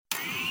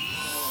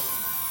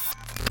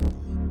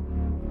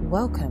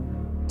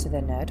Welcome to the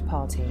Nerd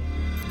Party.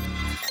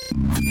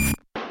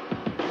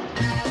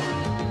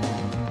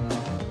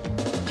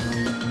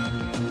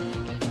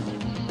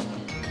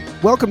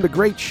 Welcome to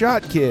Great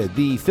Shot Kid,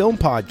 the film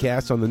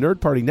podcast on the Nerd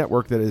Party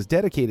Network that is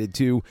dedicated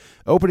to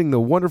opening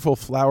the wonderful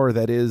flower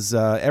that is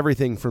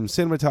everything from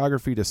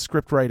cinematography to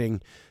script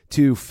writing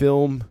to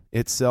film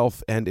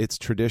itself and its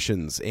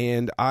traditions.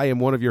 And I am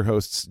one of your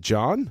hosts,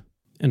 John.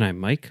 And I'm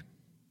Mike.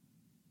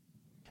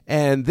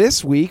 And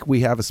this week,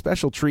 we have a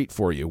special treat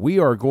for you. We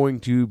are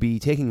going to be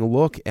taking a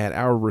look at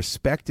our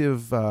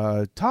respective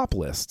top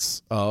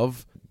lists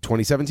of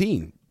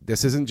 2017.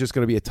 This isn't just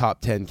going to be a top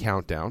 10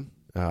 countdown,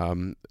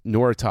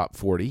 nor a top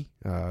 40,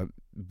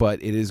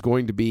 but it is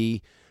going to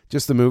be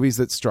just the movies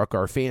that struck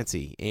our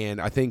fancy.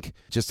 And I think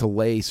just to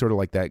lay sort of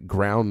like that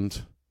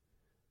ground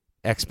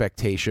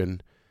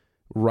expectation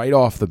right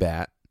off the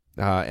bat,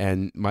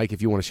 and Mike,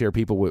 if you want to share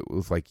people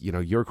with like, you know,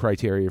 your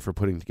criteria for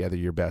putting together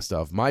your best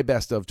of. My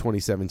best of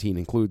 2017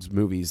 includes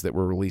movies that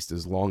were released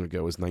as long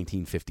ago as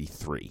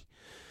 1953.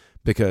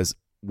 Because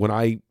when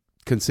I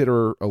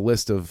consider a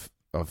list of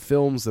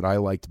films that I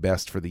liked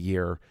best for the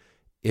year,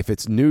 if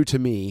it's new to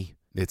me,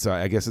 it's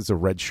I guess it's a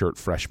red shirt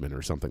freshman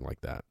or something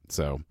like that.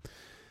 So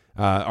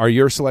are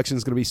your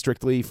selections going to be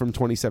strictly from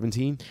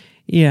 2017?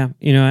 Yeah,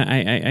 you know,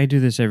 I do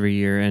this every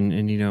year,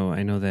 and you know,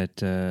 I know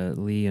that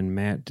Lee and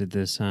Matt did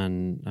this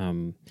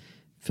on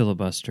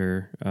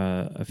Filibuster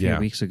a few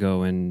weeks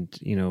ago, and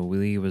you know,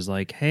 Lee was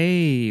like,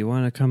 "Hey, you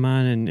want to come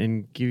on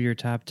and give your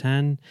top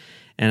 10?"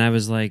 And I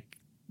was like,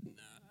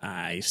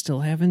 I still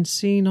haven't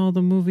seen all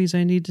the movies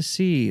I need to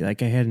see.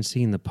 Like, I hadn't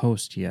seen The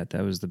Post yet.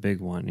 That was the big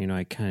one. You know,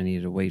 I kind of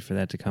needed to wait for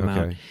that to come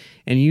out.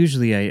 And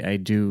usually I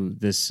do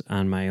this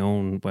on my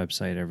own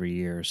website every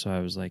year. So I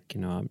was like,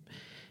 you know,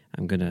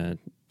 I'm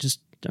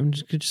just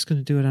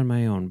gonna do it on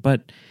my own.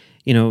 But,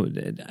 you know,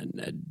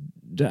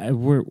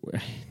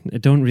 I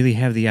don't really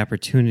have the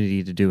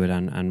opportunity to do it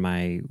on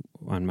my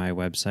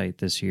website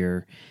this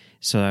year.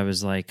 So I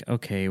was like,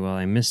 okay, well,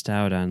 I missed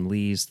out on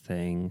Lee's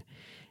thing.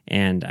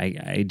 And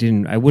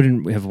I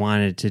wouldn't have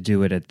wanted to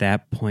do it at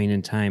that point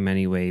in time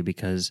anyway,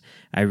 because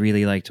I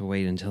really like to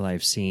wait until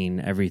I've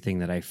seen everything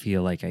that I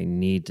feel like I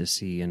need to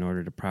see in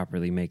order to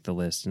properly make the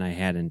list. And I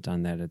hadn't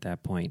done that at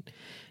that point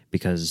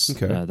because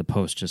The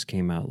Post just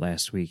came out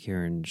last week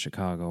here in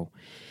Chicago.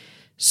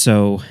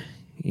 So,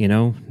 you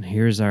know,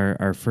 here's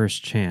our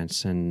first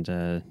chance,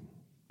 and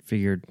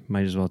figured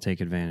might as well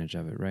take advantage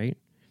of it, right?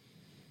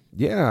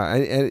 Yeah,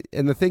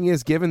 and the thing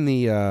is, given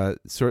the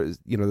sort of,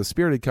 you know, the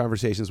spirited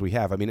conversations we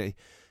have, I mean,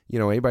 you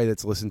know, anybody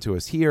that's listened to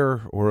us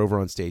here or over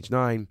on Stage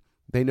 9,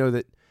 they know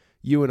that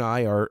you and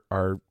I,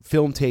 our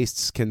film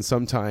tastes can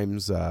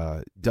sometimes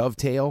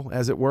dovetail,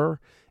 as it were,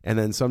 and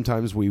then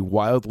sometimes we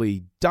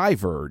wildly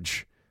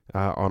diverge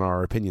on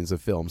our opinions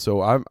of film.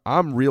 So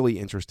I'm really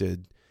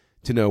interested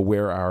to know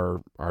where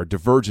our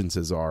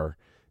divergences are,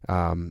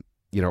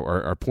 you know,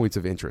 our points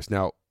of interest.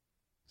 Now,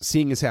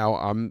 seeing as how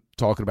I'm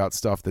talking about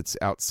stuff that's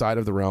outside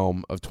of the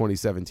realm of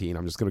 2017,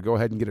 I'm just going to go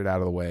ahead and get it out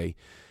of the way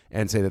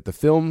and say that the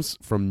films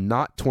from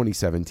not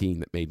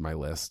 2017 that made my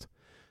list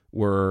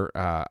were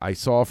I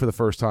saw for the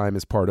first time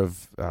as part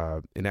of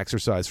an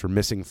exercise for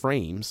Missing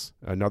Frames,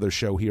 another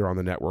show here on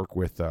the network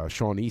with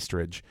Sean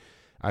Eastridge.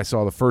 I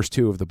saw the first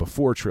two of the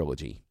Before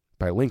trilogy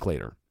by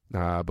Linklater,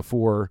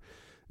 Before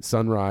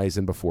Sunrise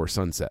and Before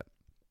Sunset.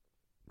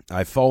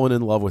 I've fallen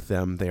in love with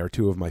them. They are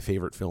two of my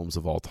favorite films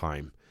of all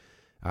time.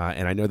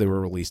 And I know they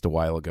were released a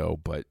while ago,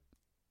 but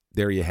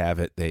there you have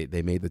it.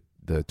 They made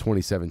the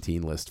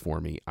 2017 list for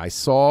me. I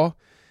saw,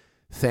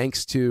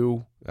 thanks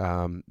to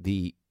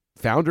the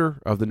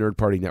founder of the Nerd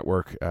Party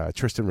Network,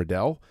 Tristan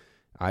Riddell,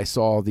 I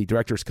saw the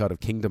director's cut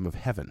of Kingdom of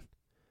Heaven.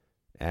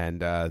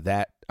 And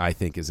that, I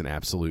think, is an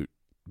absolute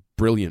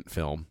brilliant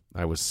film.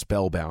 I was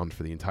spellbound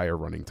for the entire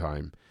running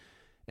time.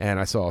 And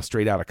I saw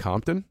Straight Outta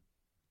Compton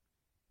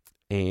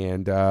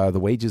and The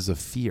Wages of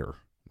Fear,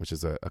 which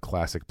is a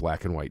classic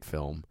black and white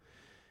film.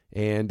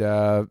 And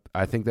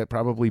I think that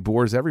probably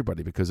bores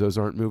everybody because those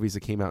aren't movies that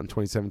came out in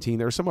 2017.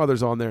 There are some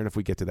others on there, and if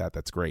we get to that,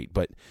 that's great.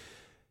 But,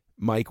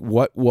 Mike,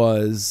 what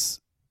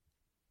was,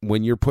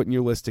 when you're putting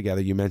your list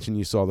together, you mentioned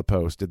you saw The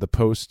Post. Did The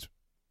Post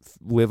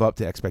live up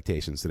to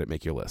expectations? Did it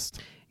make your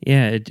list?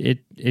 Yeah,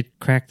 it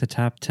cracked the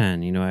top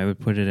 10. You know, I would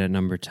put it at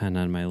number 10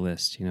 on my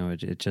list. You know,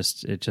 it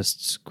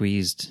just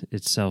squeezed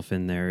itself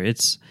in there.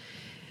 It's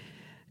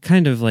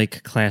kind of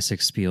like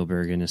classic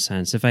Spielberg in a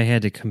sense. If I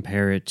had to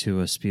compare it to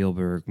a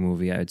Spielberg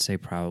movie, I'd say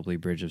probably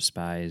Bridge of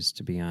Spies,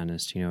 to be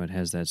honest. You know, it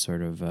has that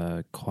sort of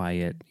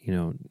quiet, you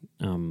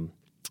know,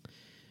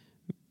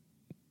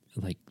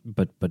 like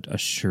but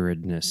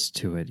assuredness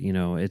to it. You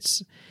know,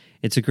 it's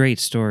a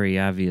great story,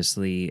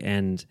 obviously,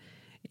 and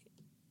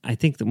I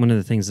think that one of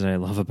the things that I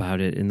love about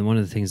it, and one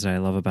of the things that I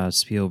love about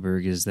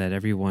Spielberg, is that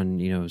everyone,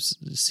 you know,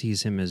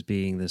 sees him as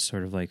being this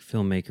sort of like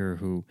filmmaker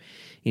who,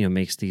 you know,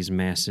 makes these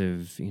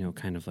massive, you know,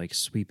 kind of like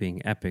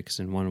sweeping epics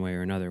in one way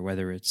or another,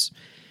 whether it's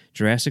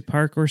Jurassic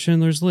Park or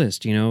Schindler's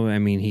List. You know, I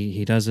mean,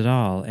 he does it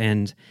all.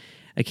 And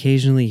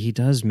occasionally he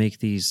does make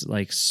these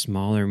like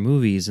smaller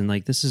movies, and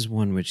like this is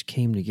one which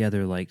came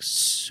together like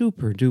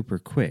super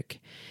duper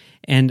quick.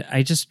 And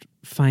I just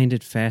find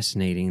it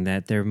fascinating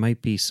that there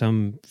might be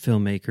some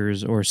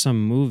filmmakers or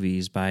some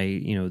movies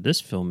by,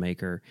 this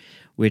filmmaker,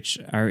 which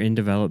are in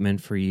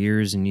development for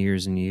years and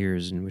years and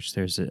years, in which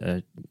there's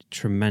a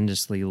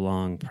tremendously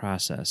long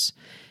process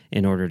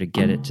in order to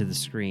get it to the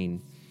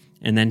screen.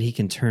 And then he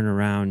can turn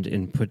around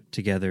and put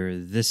together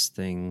this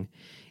thing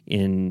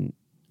in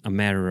a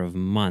matter of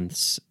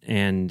months,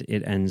 and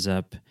it ends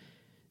up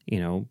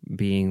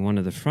being one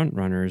of the front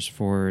runners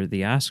for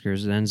the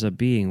Oscars. It ends up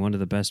being one of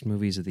the best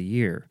movies of the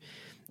year.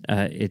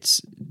 It's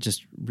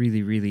just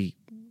really, really,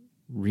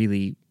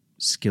 really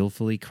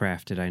skillfully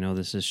crafted. I know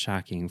this is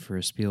shocking for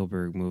a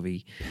Spielberg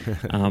movie,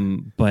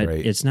 but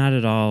Right. It's not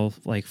at all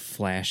like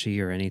flashy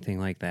or anything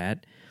like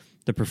that.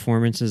 The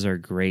performances are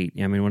great.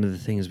 I mean, one of the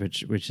things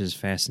which is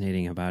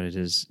fascinating about it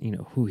is,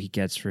 who he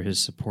gets for his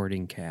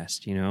supporting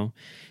cast. You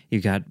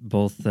got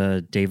both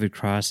David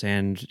Cross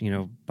and,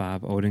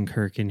 Bob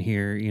Odenkirk in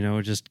here,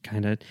 just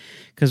kind of,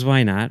 because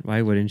why not?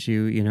 Why wouldn't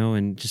you,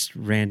 and just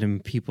random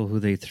people who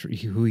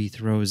he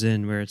throws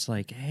in, where it's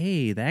like,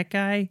 hey, that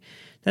guy,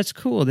 that's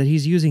cool that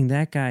he's using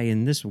that guy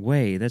in this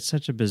way. That's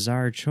such a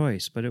bizarre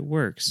choice, but it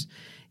works,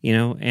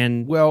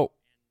 and Well,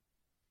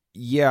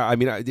 yeah, I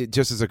mean,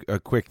 just as a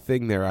quick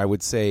thing there, I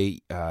would say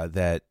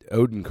that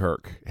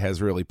Odenkirk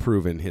has really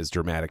proven his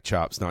dramatic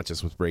chops, not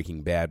just with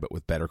Breaking Bad, but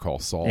with Better Call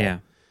Saul. yeah.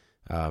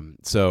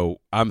 So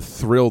I'm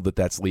thrilled that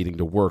that's leading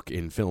to work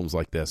in films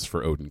like this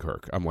for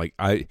Odenkirk.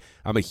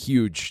 I'm a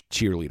huge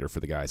cheerleader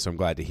for the guy, so I'm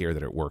glad to hear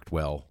that it worked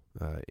well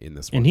in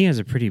this one. And he has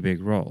a pretty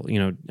big role.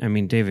 I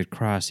mean, David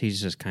Cross,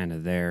 he's just kind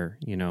of there,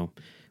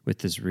 with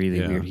this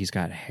really weird, he's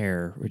got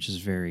hair, which is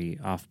very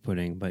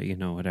off-putting, but,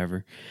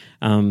 whatever.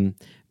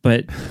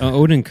 But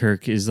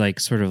Odenkirk is like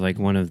sort of like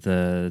one of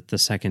the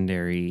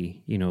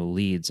secondary,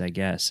 leads, I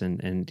guess,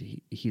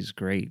 and he's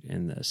great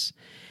in this.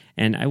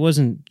 And I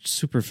wasn't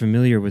super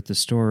familiar with the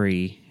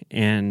story,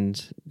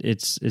 and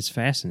it's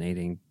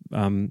fascinating.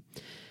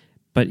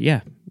 But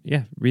yeah,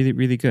 really,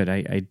 really good.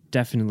 I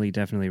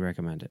definitely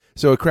recommend it.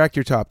 So it cracked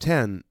your top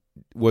 10.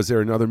 Was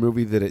there another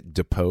movie that it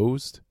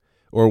deposed,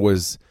 or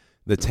was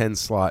the 10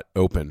 slot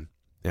open?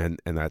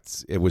 And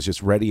it was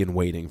just ready and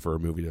waiting for a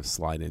movie to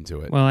slide into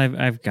it. Well,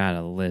 I've got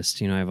a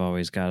list. I've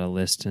always got a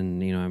list,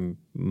 and I'm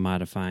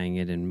modifying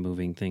it and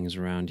moving things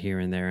around here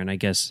and there. And I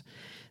guess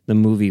the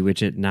movie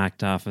which it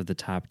knocked off of the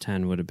top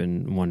 10 would have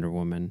been Wonder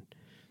Woman.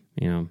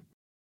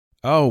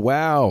 Oh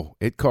wow!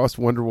 It cost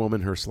Wonder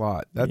Woman her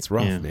slot. That's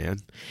rough, Yeah. man.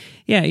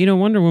 Yeah,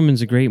 Wonder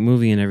Woman's a great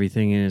movie and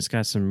everything, and it's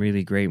got some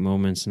really great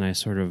moments, and I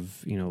sort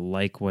of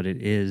like what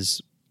it is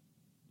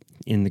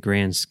in the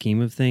grand scheme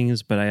of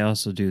things, but I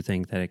also do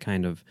think that it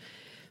kind of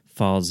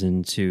falls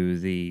into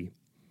the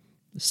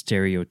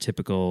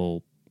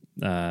stereotypical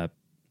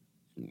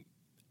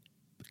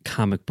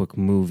comic book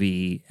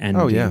movie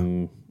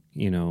ending,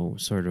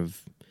 sort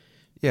of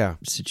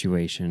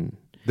situation.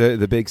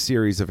 The big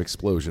series of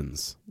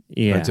explosions.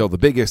 Yeah. Until the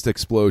biggest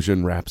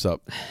explosion wraps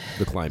up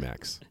the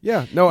climax.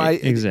 Yeah. No,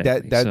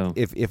 Exactly. That So-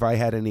 if I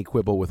had any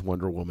quibble with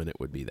Wonder Woman, it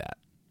would be that.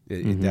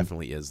 It Mm-hmm.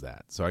 definitely is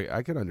that. So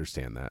I could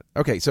understand that.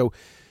 Okay, so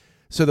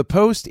the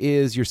Post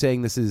is, you're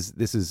saying this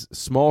is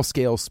small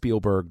scale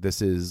Spielberg.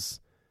 This is,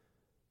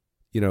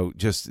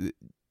 just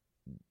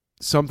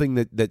something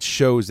that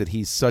shows that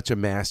he's such a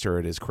master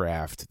at his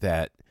craft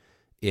that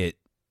it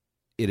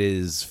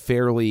is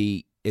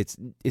fairly, it's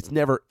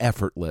never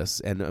effortless,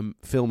 and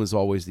film is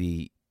always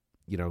the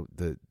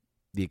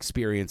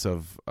experience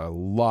of a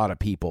lot of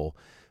people,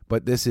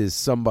 but this is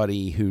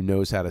somebody who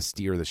knows how to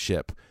steer the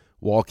ship,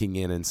 walking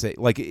in and say,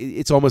 like,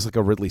 it's almost like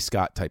a Ridley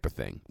Scott type of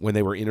thing. When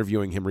they were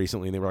interviewing him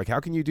recently, and they were like, how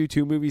can you do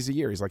 2 movies a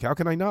year? He's like, how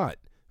can I not?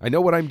 I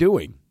know what I'm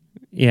doing.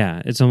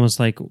 Yeah, it's almost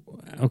like,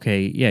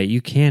 okay, yeah,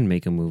 you can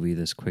make a movie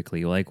this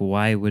quickly. Like,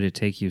 why would it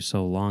take you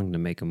so long to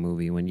make a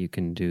movie when you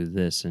can do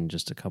this in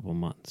just a couple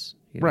months?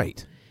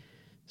 Right.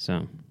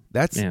 So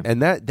That's yeah.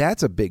 and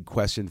that's a big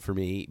question for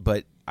me,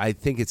 but I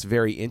think it's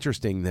very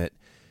interesting that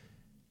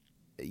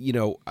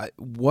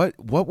what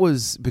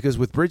was, because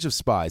with Bridge of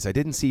Spies, I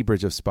didn't see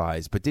Bridge of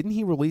Spies, but didn't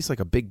he release like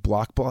a big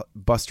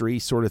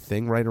blockbustery sort of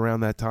thing right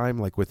around that time,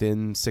 like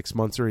within 6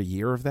 months or a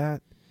year of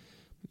that?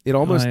 It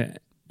almost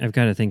I've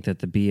got to think that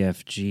the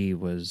BFG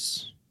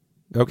was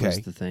the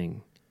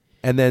thing.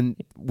 And then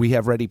we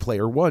have Ready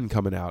Player One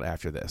coming out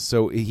after this.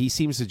 So he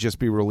seems to just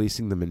be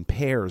releasing them in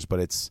pairs, but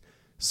it's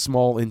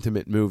small,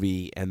 intimate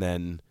movie and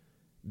then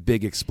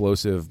big,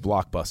 explosive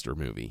blockbuster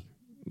movie.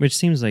 Which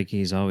seems like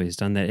he's always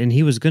done that. And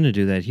he was going to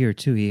do that here,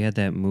 too. He had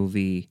that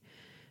movie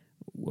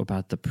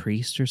about the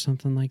priest or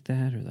something like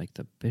that, or like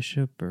the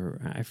bishop,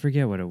 or I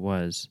forget what it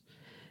was,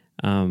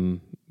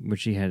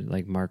 which he had,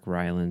 like, Mark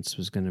Rylance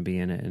was going to be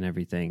in it and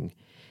everything.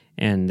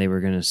 And they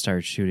were going to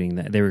start shooting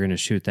that. They were going to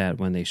shoot that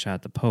when they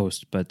shot The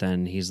Post. But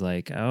then he's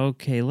like,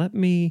 okay, let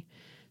me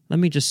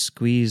just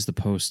squeeze The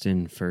Post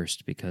in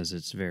first because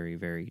it's very,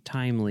 very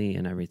timely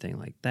and everything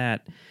like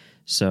that.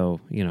 So,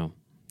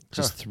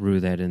 just threw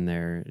that in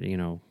there,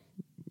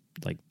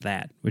 like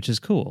that, which is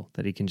cool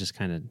that he can just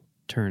kind of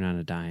turn on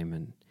a dime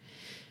and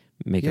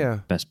make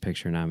a Best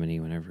Picture nominee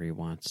whenever he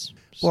wants.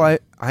 So. Well,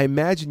 I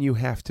imagine you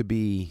have to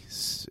be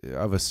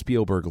of a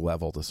Spielberg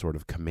level to sort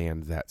of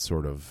command that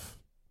sort of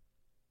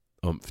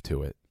oomph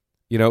to it.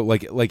 You know,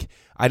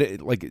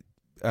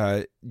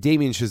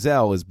 Damien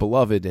Chazelle is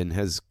beloved and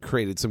has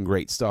created some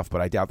great stuff,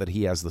 but I doubt that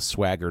he has the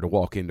swagger to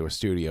walk into a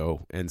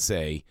studio and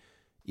say,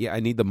 yeah,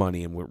 I need the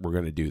money and we're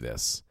going to do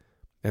this.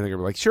 And they're going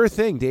to be like, sure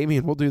thing,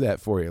 Damien, we'll do that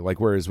for you. Like,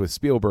 whereas with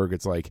Spielberg,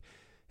 it's like,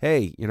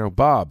 hey,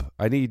 Bob,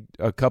 I need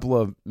a couple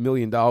of $1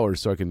 million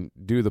so I can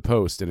do the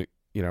post. And,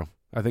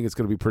 I think it's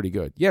going to be pretty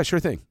good. Yeah, sure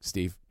thing,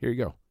 Steve. Here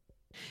you go.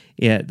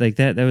 Yeah, like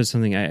that was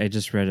something I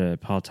just read a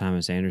Paul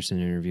Thomas Anderson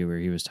interview where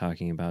he was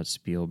talking about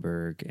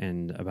Spielberg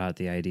and about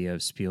the idea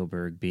of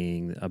Spielberg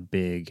being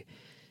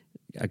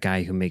a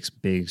guy who makes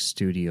big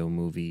studio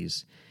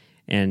movies.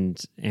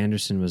 And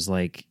Anderson was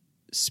like,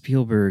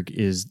 Spielberg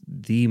is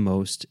the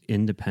most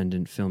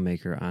independent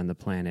filmmaker on the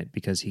planet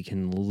because he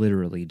can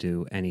literally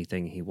do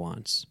anything he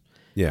wants.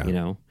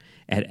 Yeah.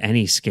 At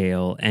any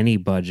scale, any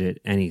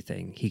budget,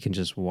 anything. He can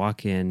just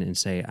walk in and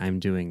say, I'm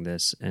doing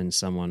this, and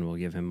someone will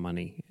give him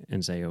money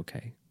and say,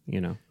 okay,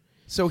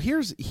 So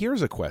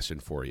here's a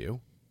question for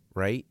you,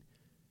 right?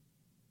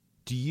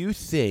 Do you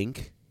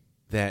think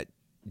that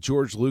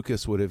George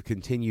Lucas would have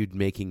continued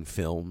making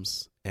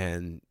films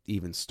and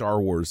even Star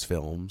Wars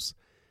films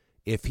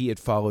if he had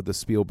followed the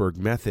Spielberg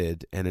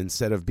method and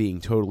instead of being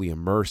totally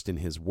immersed in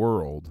his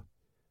world,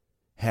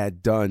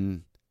 had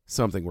done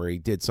something where he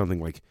did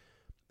something like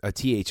a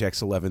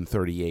THX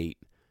 1138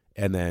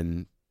 and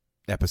then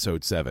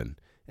Episode 7,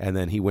 and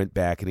then he went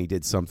back and he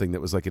did something that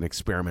was like an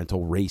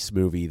experimental race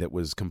movie that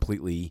was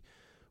completely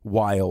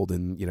wild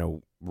and,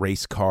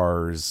 race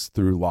cars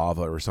through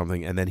lava or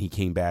something, and then he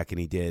came back and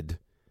he did,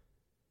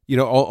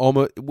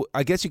 almost,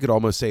 I guess you could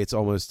almost say it's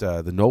almost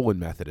the Nolan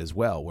method as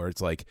well, where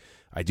it's like,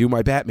 I do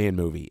my Batman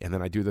movie, and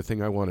then I do the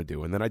thing I want to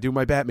do, and then I do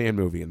my Batman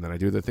movie, and then I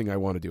do the thing I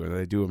want to do, and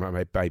then I do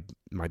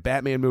my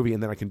Batman movie,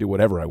 and then I can do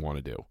whatever I want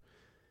to do.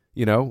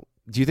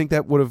 Do you think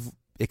that would have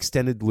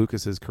extended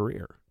Lucas's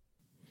career?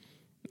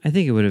 I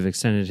think it would have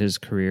extended his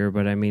career,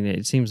 but I mean,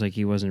 it seems like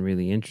he wasn't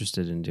really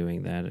interested in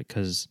doing that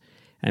because,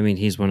 I mean,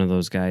 he's one of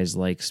those guys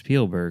like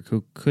Spielberg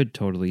who could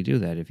totally do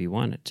that if he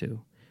wanted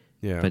to.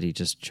 Yeah. But he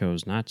just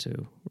chose not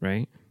to,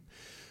 right?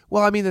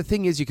 Well, I mean, the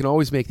thing is, you can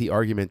always make the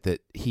argument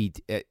that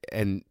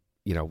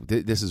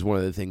this is one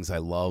of the things I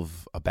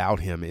love about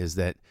him is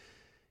that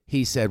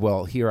he said,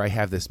 well, here I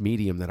have this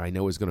medium that I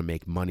know is going to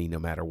make money no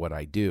matter what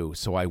I do,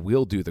 so I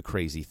will do the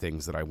crazy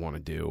things that I want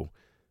to do,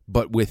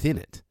 but within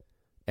it.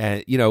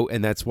 And,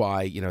 and that's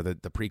why,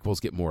 the prequels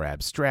get more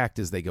abstract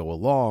as they go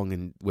along.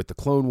 And with the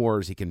Clone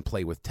Wars, he can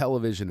play with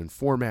television and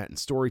format and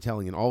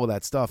storytelling and all of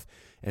that stuff.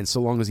 And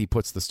so long as he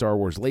puts the Star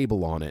Wars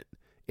label on it,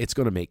 it's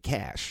going to make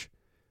cash.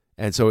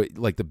 And so,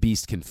 the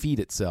beast can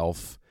feed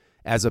itself,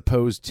 as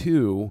opposed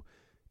to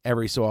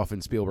every so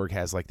often Spielberg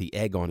has, the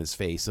egg on his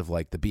face of,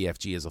 the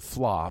BFG is a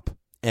flop.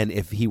 And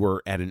if he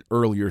were at an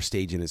earlier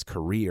stage in his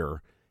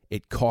career,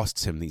 it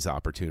costs him these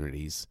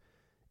opportunities,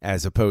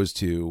 as opposed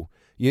to...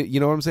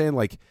 You know what I'm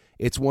saying?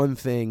 It's one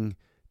thing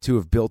to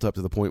have built up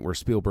to the point where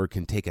Spielberg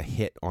can take a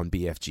hit on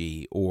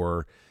BFG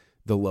or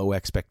the low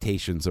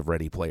expectations of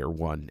Ready Player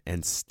One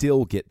and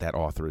still get that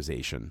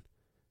authorization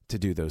to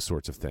do those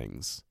sorts of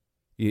things.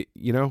 You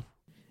know?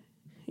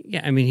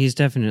 Yeah, I mean, he's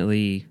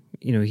definitely,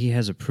 he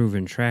has a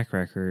proven track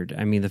record.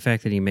 I mean, the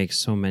fact that he makes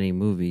so many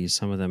movies,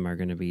 some of them are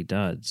going to be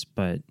duds,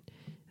 but,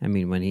 I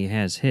mean, when he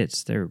has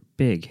hits, they're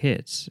big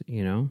hits,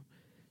 Yeah,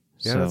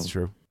 that's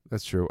true.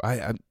 That's true.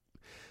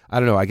 I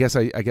don't know. I guess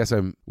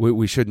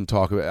we shouldn't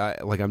talk about.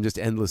 I'm just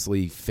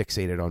endlessly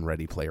fixated on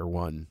Ready Player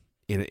One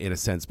in a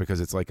sense because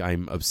it's like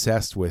I'm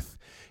obsessed with.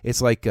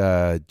 It's like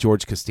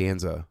George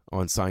Costanza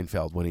on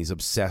Seinfeld when he's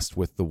obsessed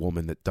with the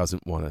woman that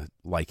doesn't want to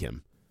like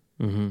him.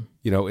 Mm-hmm.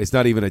 It's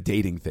not even a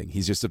dating thing.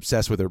 He's just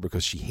obsessed with her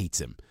because she hates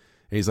him,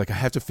 and he's like, I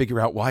have to figure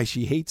out why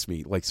she hates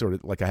me. I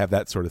have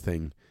that sort of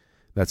thing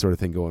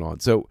going on.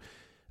 So,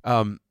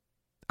 I'm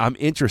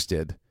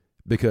interested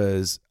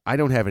because I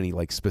don't have any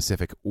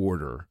specific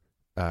order.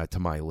 To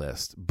my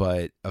list,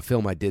 but a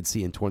film I did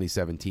see in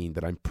 2017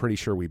 that I'm pretty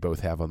sure we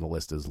both have on the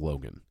list is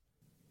Logan.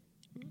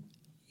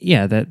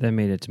 Yeah, that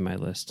made it to my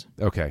list.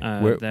 Okay,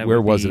 where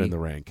was it in the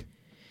rank?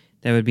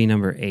 That would be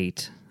number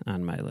 8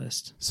 on my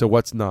list. So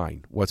what's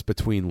 9? What's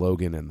between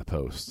Logan and The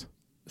Post?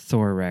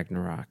 Thor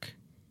Ragnarok.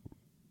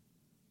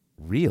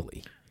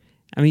 Really?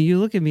 I mean, you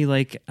look at me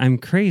like I'm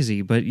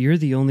crazy, but you're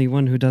the only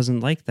one who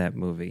doesn't like that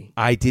movie.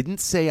 I didn't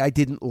say I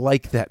didn't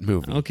like that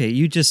movie. Okay,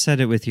 you just said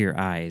it with your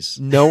eyes.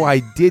 No, I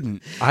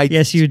didn't.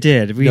 Yes, you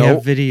did. We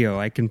have video.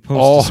 I can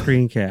post a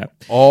screen cap.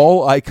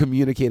 All I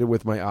communicated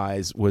with my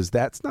eyes was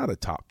that's not a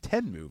top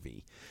 10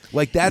 movie.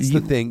 That's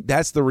the thing.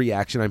 That's the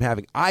reaction I'm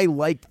having. I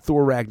liked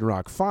Thor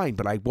Ragnarok fine,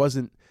 but I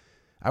wasn't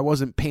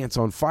pants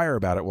on fire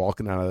about it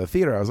walking out of the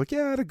theater. I was like,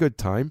 yeah, I had a good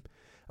time.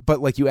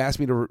 But you asked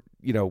me to,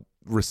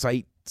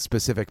 recite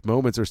specific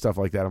moments or stuff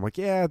like that. I'm like,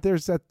 yeah,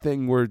 there's that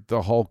thing where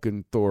the Hulk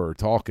and Thor are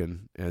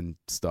talking and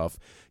stuff.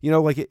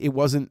 It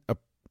wasn't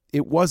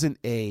it wasn't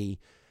a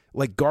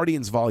like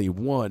Guardians Volume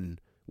 1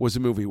 was a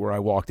movie where I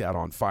walked out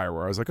on fire,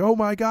 where I was like, oh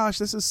my gosh,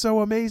 this is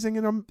so amazing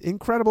and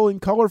incredible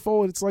and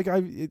colorful. And it's like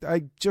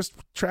I just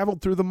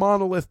traveled through the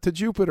monolith to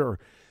Jupiter.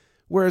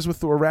 Whereas with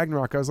Thor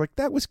Ragnarok, I was like,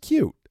 that was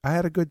cute. I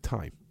had a good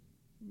time.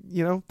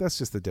 You know, that's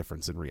just the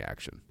difference in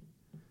reaction.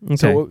 Okay.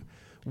 So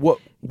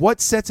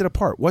what sets it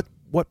apart?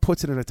 What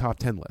puts it in a top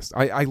 10 list?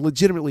 I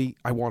legitimately,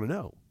 I want to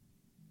know.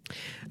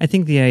 I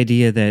think the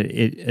idea that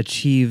it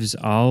achieves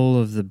all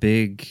of the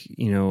big,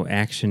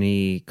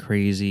 action-y,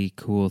 crazy,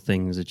 cool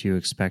things that you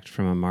expect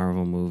from a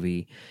Marvel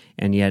movie,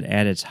 and yet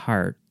at its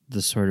heart,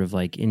 the sort of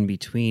like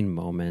in-between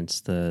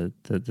moments, the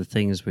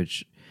things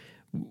which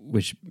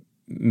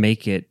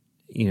make it,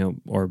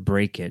 or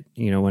break it,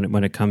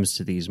 when it comes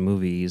to these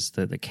movies,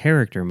 the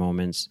character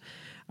moments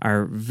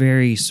are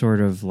very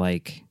sort of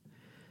like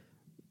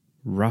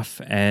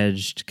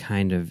rough-edged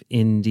kind of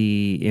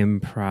indie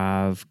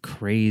improv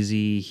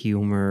crazy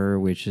humor,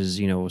 which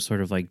is sort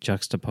of like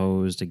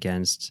juxtaposed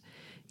against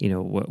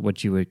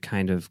what you would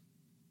kind of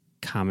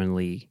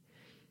commonly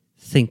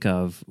think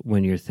of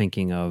when you're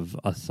thinking of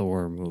a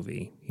Thor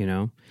movie.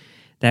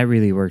 That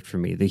really worked for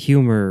me. The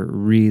humor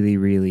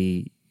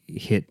really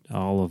hit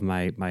all of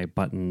my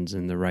buttons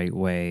in the right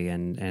way,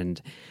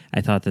 and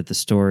I thought that the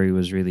story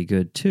was really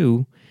good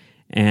too.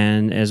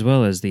 And as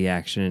well as the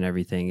action and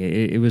everything,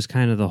 it was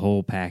kind of the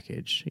whole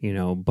package,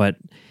 But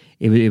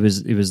it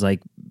was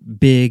like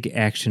big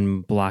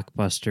action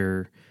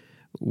blockbuster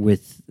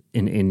with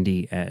an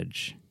indie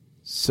edge.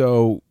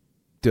 So,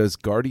 does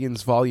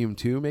Guardians Volume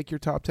 2 make your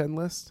top 10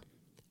 list?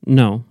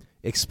 No.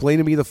 Explain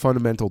to me the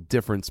fundamental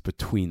difference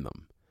between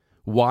them.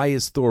 Why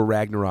is Thor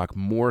Ragnarok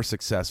more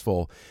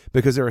successful?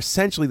 Because they're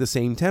essentially the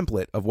same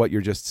template of what you're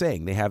just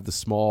saying. They have the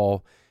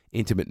small,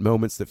 intimate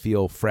moments that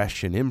feel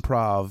fresh and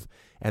improv,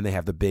 and they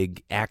have the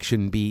big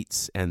action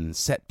beats and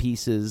set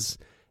pieces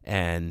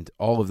and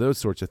all of those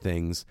sorts of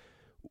things.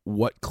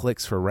 What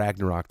clicks for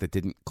Ragnarok that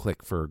didn't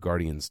click for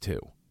Guardians 2?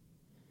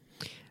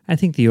 I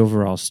think the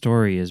overall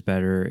story is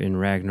better in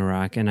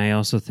Ragnarok, and I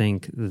also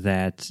think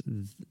that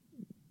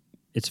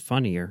it's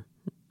funnier,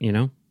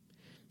 I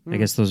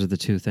guess those are the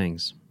two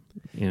things,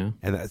 And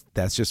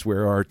that's just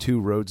where our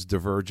two roads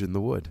diverge in the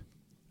wood,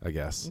 I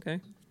guess. Okay.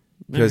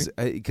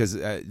 Because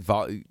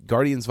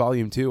Guardians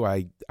Volume 2,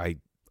 I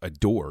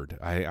adored.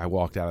 I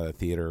walked out of the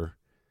theater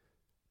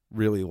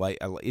really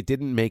it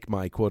didn't make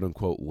my quote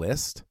unquote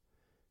list,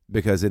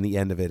 because in the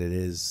end of it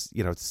is,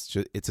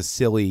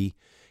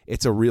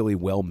 it's a really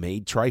well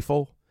made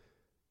trifle,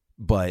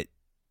 but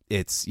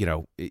it's,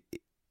 it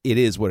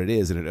is what it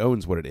is and it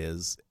owns what it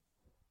is.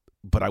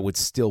 But I would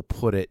still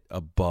put it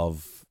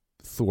above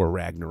Thor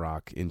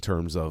Ragnarok in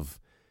terms of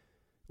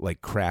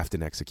like craft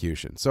and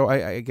execution. So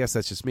I guess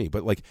that's just me,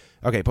 but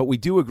but we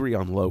do agree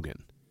on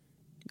Logan.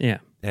 Yeah.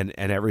 And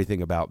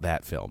everything about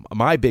that film.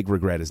 My big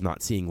regret is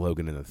not seeing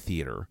Logan in the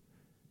theater.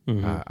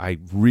 Mm-hmm. I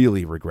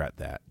really regret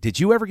that. Did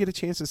you ever get a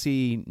chance to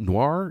see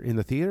Noir in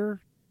the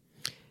theater?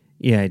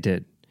 Yeah, I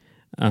did.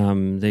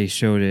 They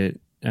showed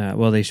it.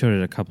 They showed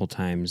it a couple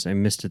times. I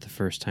missed it the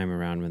first time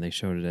around when they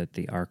showed it at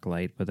the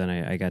ArcLight, but then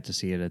I got to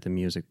see it at the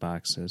Music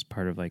Box as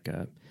part of like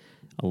a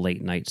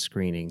late night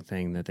screening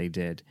thing that they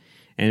did.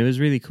 And it was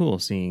really cool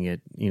seeing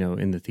it,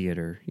 in the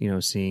theater,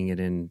 seeing it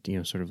in,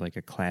 sort of like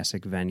a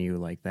classic venue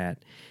like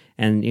that.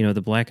 And,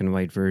 the black and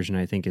white version,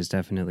 I think, is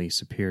definitely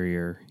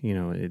superior.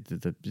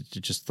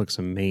 It just looks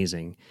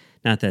amazing.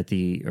 Not that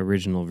the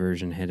original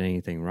version had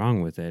anything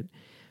wrong with it,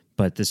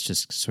 but this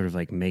just sort of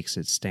like makes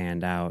it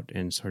stand out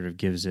and sort of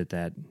gives it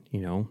that,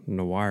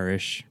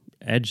 noirish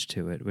edge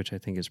to it, which I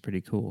think is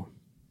pretty cool.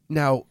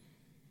 Now,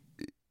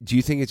 do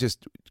you think it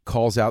just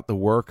calls out the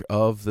work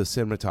of the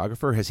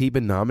cinematographer? Has he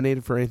been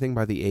nominated for anything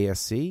by the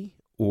ASC,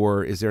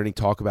 or is there any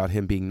talk about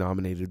him being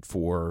nominated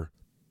for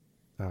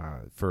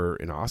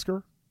an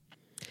Oscar?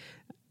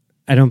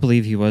 I don't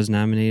believe he was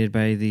nominated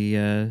by the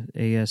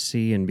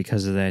ASC, and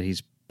because of that,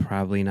 he's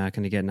probably not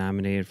going to get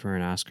nominated for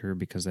an Oscar,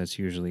 because that's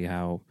usually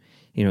how,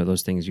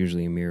 those things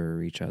usually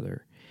mirror each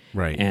other.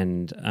 Right.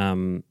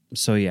 And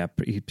so, yeah,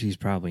 he's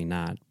probably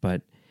not,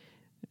 but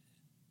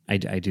I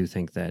do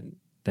think that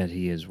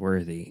he is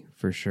worthy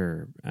for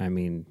sure. I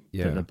mean,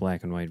 the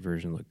black and white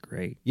version looked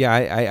great. Yeah,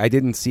 I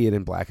didn't see it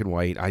in black and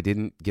white. I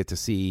didn't get to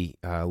see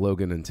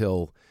Logan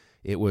until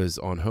it was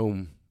on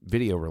home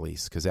video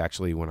release, because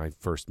actually when I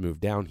first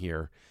moved down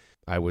here,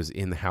 I was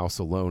in the house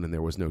alone and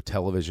there was no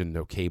television,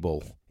 no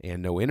cable,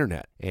 and no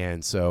internet.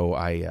 And so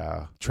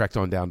I trekked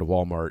on down to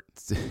Walmart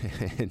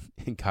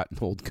and got an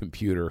old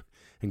computer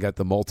and got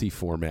the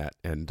multi-format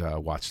and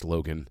watched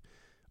Logan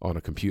on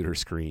a computer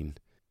screen,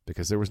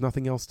 because there was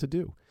nothing else to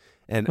do.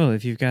 And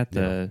if you've got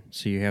so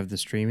you have the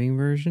streaming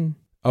version?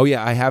 Oh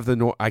yeah, I have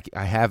I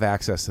have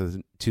access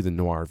to the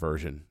Noir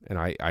version, and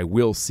I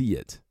will see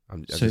it.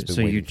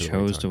 So you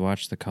chose to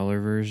watch the color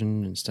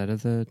version instead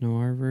of the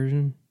Noir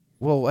version?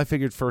 Well, I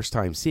figured first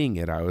time seeing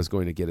it, I was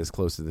going to get as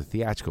close to the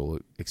theatrical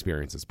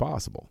experience as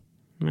possible.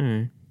 All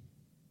right.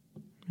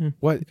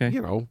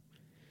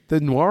 The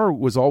Noir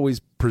was always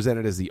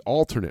presented as the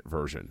alternate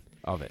version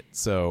of it.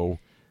 So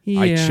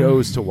Yeah. I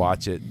chose to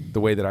watch it the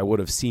way that I would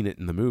have seen it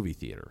in the movie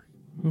theater.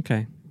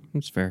 Okay,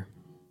 that's fair.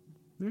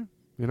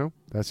 Yeah,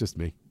 that's just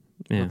me.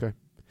 Yeah.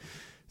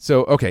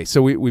 Okay.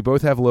 So we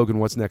both have Logan.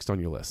 What's next on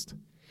your list?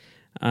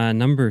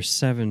 Number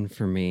 7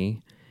 for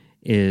me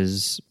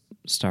is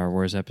Star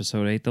Wars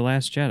Episode 8: The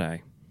Last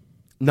Jedi.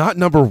 Not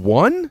number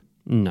 1?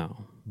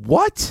 No.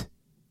 What?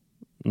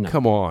 No.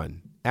 Come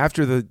on.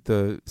 After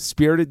the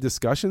spirited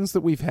discussions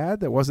that we've had,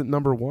 that wasn't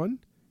number 1?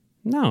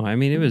 No, I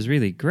mean, it was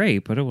really great,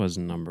 but it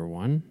wasn't number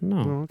 1. No.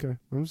 Oh, okay.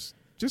 I was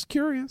just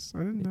curious. I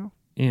didn't know.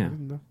 Yeah. I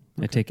didn't know.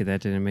 I take it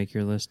that didn't make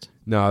your list?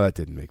 No, that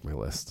didn't make my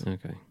list.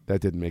 Okay.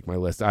 That didn't make my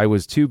list. I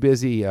was too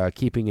busy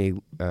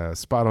keeping a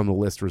spot on the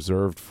list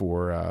reserved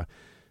for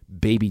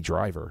Baby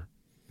Driver,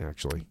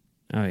 actually.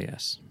 Oh,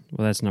 yes.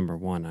 Well, that's number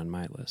 1 on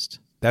my list.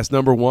 That's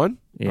number 1?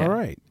 Yeah. All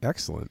right.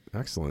 Excellent.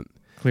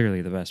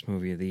 Clearly the best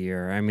movie of the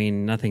year. I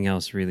mean, nothing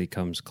else really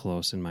comes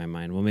close in my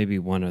mind. Well, maybe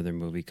one other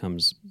movie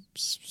comes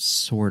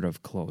sort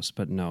of close,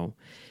 but no.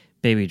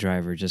 Baby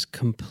Driver just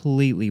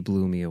completely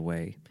blew me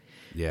away.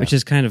 Yeah. Which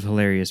is kind of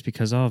hilarious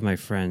because all of my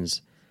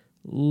friends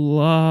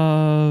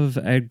love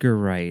Edgar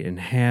Wright and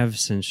have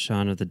since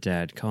Shaun of the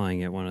Dead,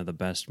 calling it one of the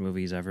best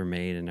movies ever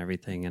made and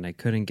everything. And I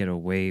couldn't get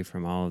away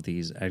from all of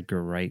these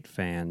Edgar Wright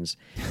fans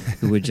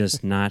who would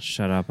just not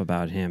shut up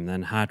about him.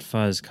 Then Hot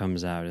Fuzz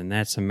comes out, and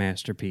that's a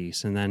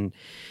masterpiece. And then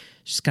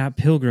Scott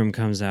Pilgrim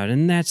comes out,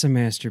 and that's a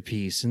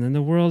masterpiece. And then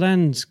The World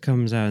Ends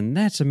comes out, and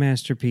that's a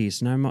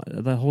masterpiece. And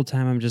the whole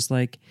time I'm just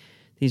like,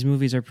 these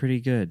movies are pretty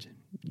good.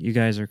 You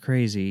guys are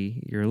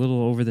crazy. You're a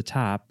little over the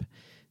top.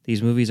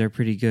 These movies are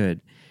pretty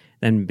good.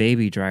 Then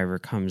Baby Driver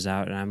comes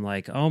out, and I'm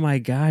like, oh my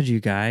God,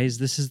 you guys,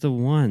 this is the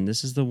one.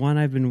 This is the one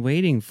I've been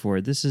waiting for.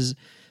 This is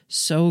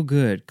so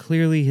good.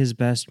 Clearly his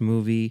best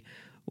movie,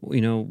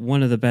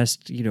 one of the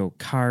best,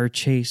 car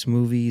chase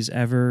movies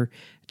ever.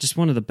 Just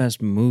one of the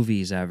best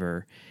movies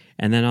ever.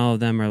 And then all of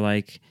them are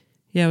like,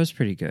 yeah, it was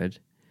pretty good.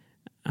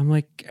 I'm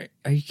like,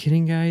 are you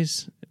kidding,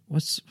 guys?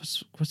 What's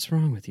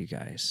wrong with you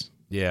guys?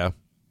 Yeah.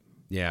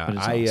 But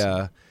it's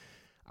awesome.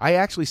 I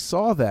actually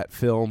saw that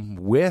film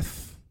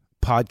with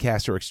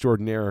podcaster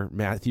extraordinaire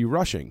Matthew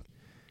Rushing.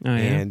 Oh,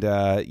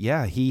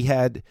 yeah? And he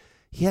had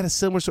a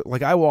similar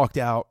like I walked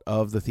out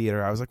of the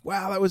theater. I was like,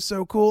 wow, that was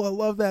so cool. I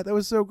love that. That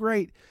was so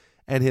great.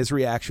 And his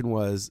reaction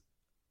was,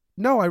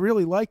 no, I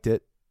really liked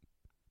it.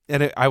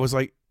 And I was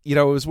like, it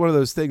was one of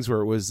those things where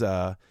it was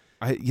I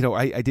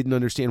didn't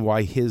understand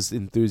why his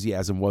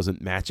enthusiasm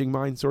wasn't matching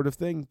mine, sort of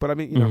thing. But I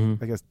mean,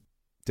 I guess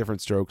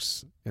different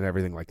strokes and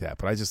everything like that.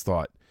 But I just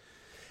thought,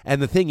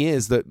 and the thing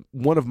is that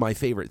one of my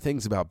favorite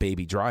things about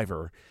Baby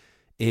Driver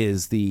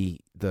is the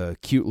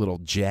cute little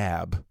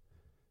jab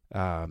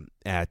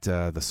at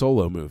the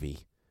Solo movie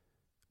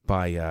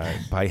by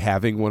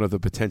having one of the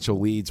potential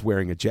leads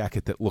wearing a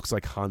jacket that looks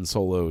like Han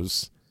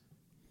Solo's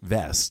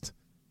vest.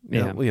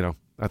 Yeah.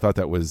 I thought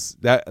that was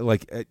that.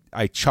 Like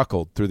I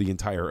chuckled through the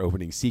entire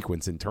opening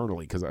sequence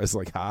internally because I was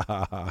like, ha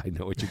ha ha! I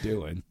know what you're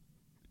doing.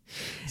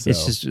 So,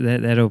 it's just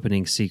that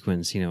opening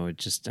sequence,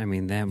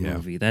 that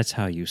movie, that's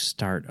how you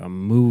start a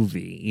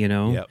movie,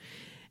 Yep.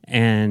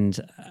 And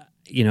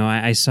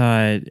I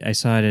saw it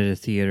at a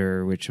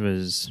theater, which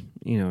was,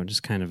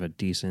 just kind of a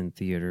decent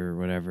theater or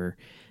whatever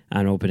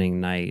on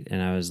opening night.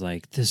 And I was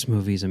like, this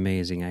movie's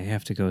amazing. I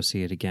have to go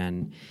see it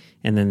again.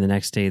 And then the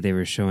next day they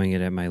were showing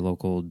it at my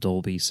local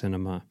Dolby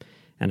Cinema.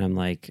 And I'm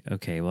like,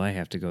 okay, well, I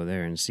have to go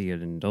there and see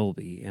it in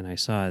Dolby. And I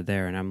saw it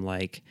there and I'm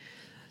like,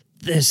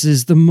 this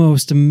is the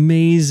most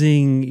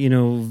amazing,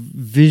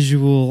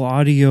 visual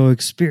audio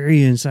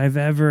experience I've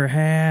ever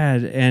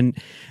had. And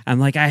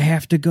I'm like, I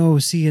have to go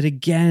see it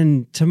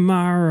again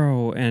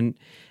tomorrow. And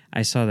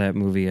I saw that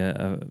movie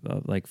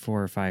like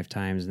 4 or 5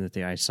 times. And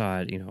I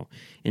saw it,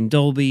 in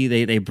Dolby.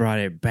 They brought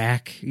it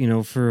back,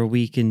 for a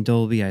week in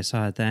Dolby. I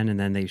saw it then. And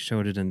then they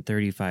showed it in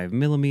 35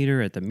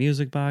 millimeter at the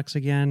Music Box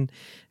again.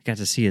 I got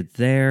to see it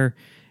there.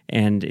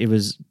 And it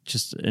was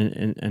just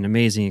an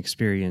amazing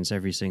experience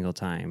every single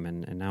time.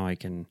 And now I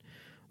can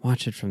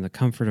watch it from the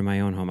comfort of my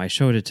own home. I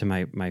showed it to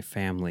my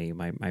family,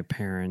 my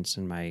parents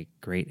and my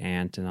great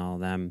aunt and all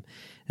of them.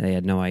 They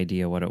had no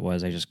idea what it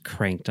was. I just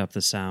cranked up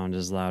the sound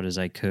as loud as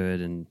I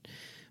could and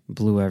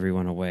blew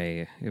everyone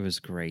away. It was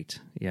great.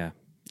 Yeah,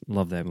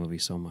 love that movie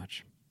so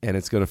much. And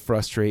it's going to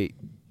frustrate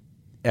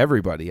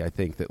everybody, I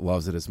think, that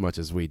loves it as much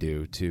as we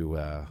do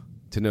to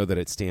know that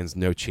it stands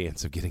no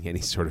chance of getting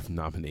any sort of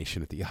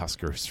nomination at the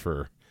Oscars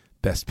for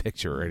Best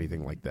Picture or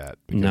anything like that.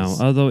 No,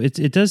 although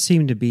it does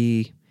seem to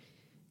be,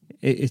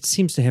 it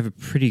seems to have a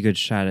pretty good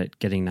shot at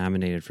getting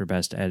nominated for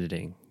Best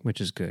Editing, which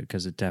is good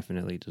because it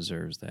definitely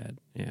deserves that.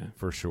 Yeah,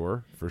 for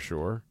sure.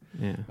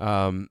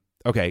 Yeah.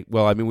 Okay.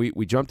 Well, I mean,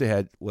 we jumped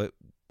ahead. We'll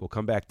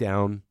come back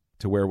down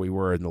to where we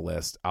were in the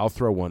list. I'll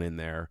throw one in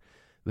there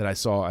that I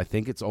saw. I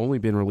think it's only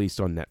been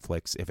released on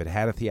Netflix. If it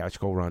had a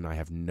theatrical run, I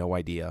have no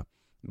idea.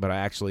 But I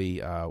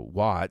actually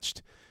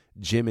watched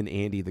Jim and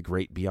Andy the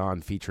Great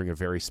Beyond, featuring a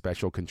very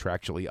special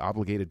contractually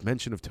obligated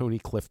mention of Tony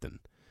Clifton,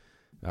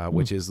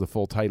 which is the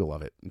full title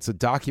of it. It's a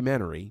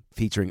documentary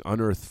featuring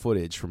unearthed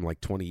footage from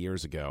like 20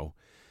 years ago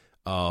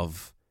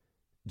of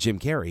Jim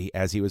Carrey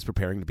as he was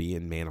preparing to be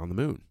in Man on the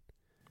Moon.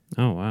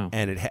 Oh, wow.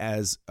 And it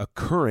has a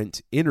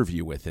current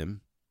interview with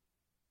him,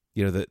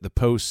 the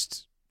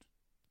post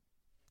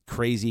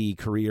crazy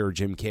career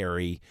Jim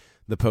Carrey,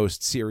 the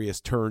post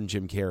serious turn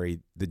Jim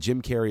Carrey, the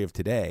Jim Carrey of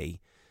today,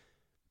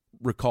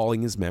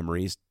 recalling his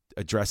memories,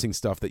 addressing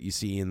stuff that you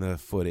see in the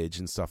footage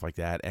and stuff like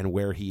that, and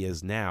where he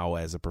is now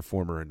as a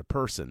performer and a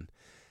person.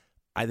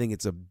 I think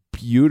it's a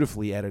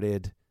beautifully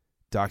edited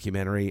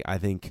documentary. I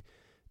think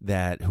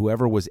that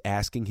whoever was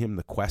asking him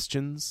the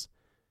questions,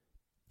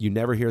 you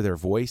never hear their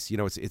voice.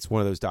 It's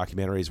one of those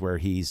documentaries where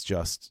he's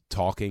just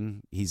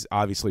talking. He's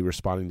obviously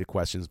responding to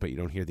questions, but you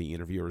don't hear the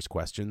interviewer's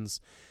questions.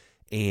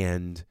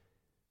 And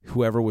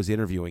whoever was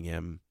interviewing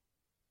him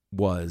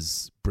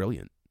was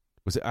brilliant.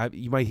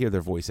 You might hear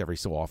their voice every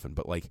so often,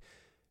 but like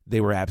they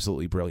were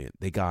absolutely brilliant.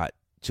 They got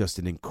just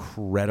an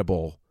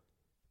incredible,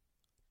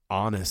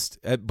 honest.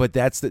 But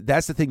that's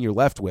the thing you're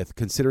left with,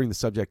 considering the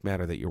subject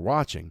matter that you're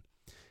watching.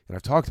 And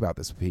I've talked about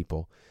this with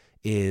people.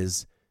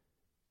 Is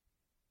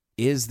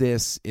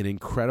this an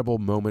incredible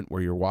moment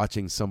where you're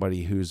watching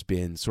somebody who's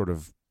been sort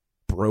of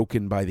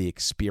broken by the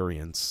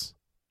experience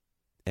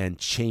and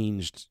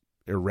changed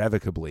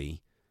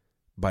irrevocably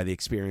by the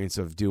experience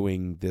of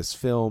doing this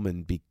film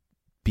and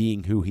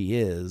being who he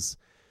is?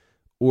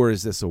 Or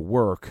is this a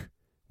work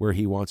where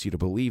he wants you to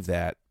believe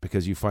that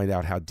because you find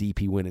out how deep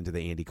he went into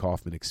the Andy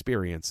Kaufman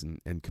experience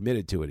and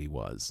committed to it he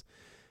was?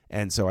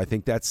 And so I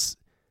think that's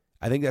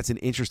an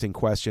interesting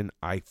question.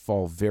 I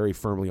fall very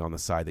firmly on the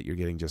side that you're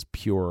getting just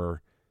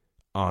pure,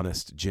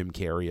 honest Jim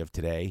Carrey of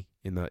today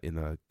in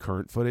the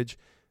current footage.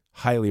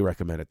 Highly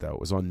recommend it, though. It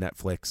was on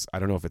Netflix. I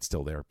don't know if it's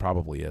still there.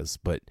 Probably is,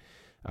 but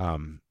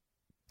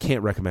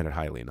can't recommend it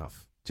highly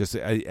enough.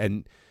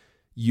 And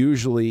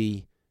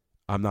usually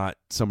I'm not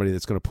somebody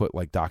that's going to put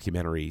like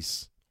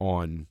documentaries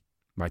on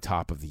my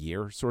top of the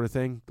year sort of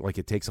thing. Like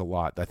it takes a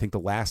lot. I think the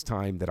last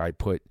time that I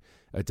put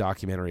a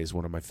documentary as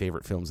one of my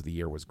favorite films of the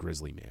year was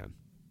Grizzly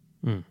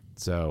Man.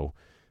 So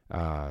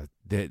I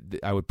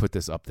would put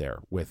this up there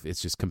with,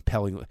 it's just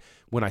compelling.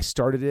 When I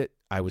started it,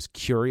 I was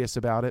curious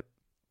about it,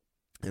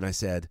 and I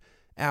said,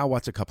 I'll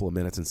watch a couple of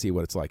minutes and see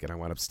what it's like. And I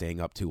wound up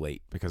staying up too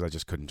late because I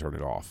just couldn't turn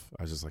it off.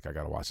 I was just like, I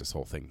got to watch this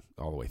whole thing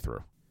all the way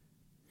through.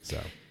 So,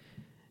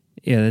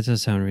 yeah, that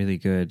does sound really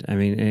good. I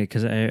mean,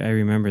 because I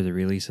remember the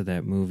release of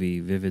that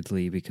movie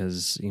vividly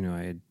because,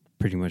 I had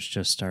pretty much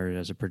just started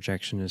as a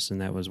projectionist,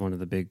 and that was one of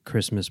the big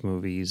Christmas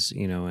movies,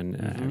 and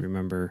I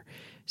remember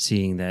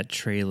seeing that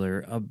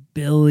trailer a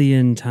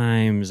billion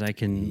times. I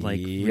can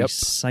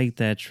recite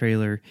that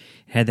trailer.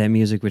 It had that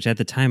music, which at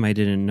the time I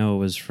didn't know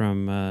was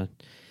from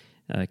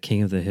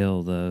King of the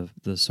Hill, the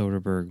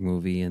Soderbergh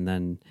movie, and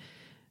then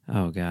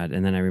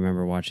I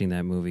remember watching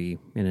that movie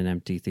in an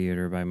empty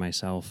theater by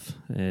myself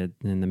in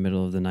the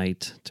middle of the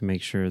night to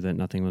make sure that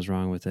nothing was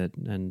wrong with it.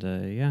 And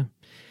it'd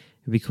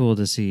be cool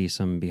to see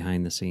some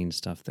behind the scenes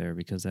stuff there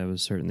because that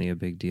was certainly a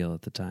big deal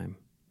at the time.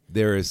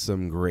 There is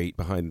some great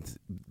behind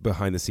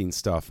the scenes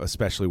stuff,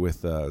 especially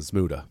with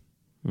Zmuda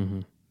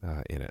in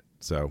it.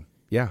 So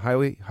yeah,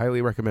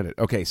 highly recommend it.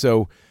 Okay,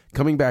 so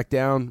coming back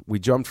down, we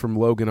jumped from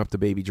Logan up to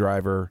Baby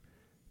Driver.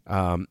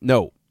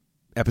 No,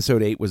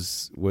 episode 8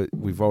 was what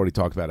we've already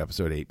talked about.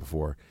 Episode 8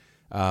 before.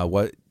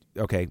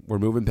 Okay, we're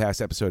moving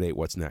past episode 8.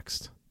 What's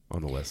next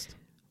on the list?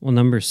 Well,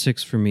 number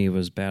 6 for me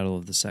was Battle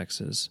of the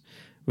Sexes,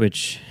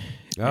 which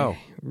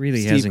really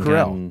Steve hasn't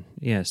Carell. gotten.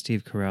 Yeah,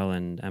 Steve Carell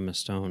and Emma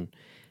Stone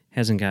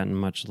hasn't gotten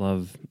much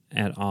love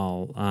at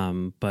all.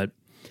 But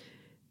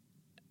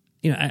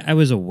I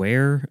was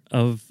aware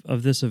of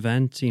this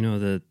event.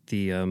 The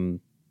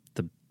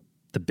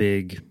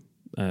big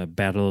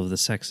Battle of the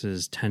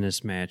Sexes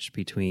tennis match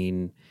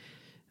between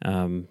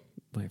I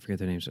forget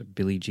their names.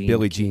 Billie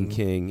Jean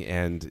King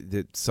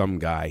and some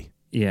guy.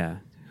 Yeah,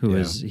 who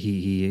was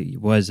he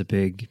was a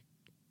big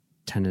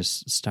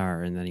tennis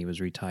star, and then he was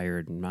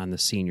retired and on the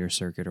senior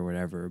circuit or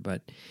whatever.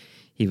 But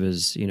he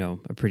was,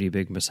 a pretty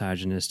big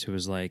misogynist who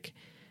was like,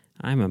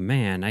 I'm a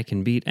man. I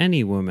can beat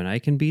any woman. I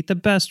can beat the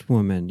best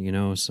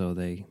woman, So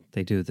they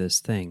do this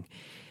thing.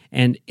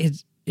 And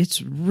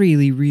it's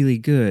really, really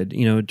good.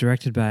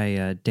 Directed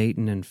by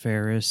Dayton and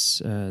Ferris,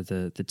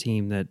 the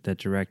team that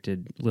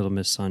directed Little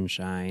Miss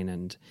Sunshine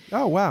and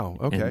oh wow,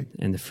 okay,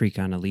 and the Freak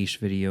on a Leash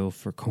video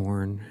for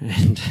Korn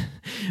and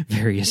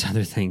various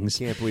other things.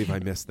 Can't believe I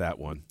missed that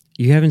one.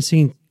 You haven't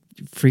seen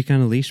Freak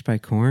on a Leash by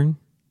Korn?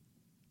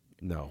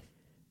 No.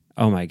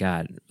 Oh my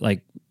God!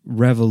 Like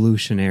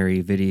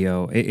revolutionary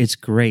video. It's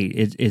great.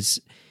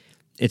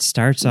 It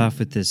starts off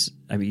with this.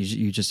 I mean,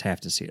 you just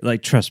have to see it.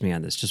 Like, trust me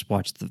on this. Just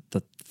watch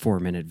the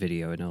 4-minute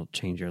video, and it'll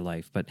change your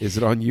life. But is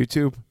it on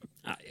YouTube?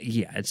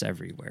 Yeah, it's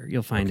everywhere.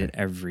 You'll find it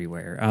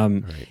everywhere.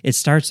 Right. It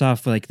starts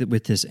off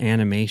with this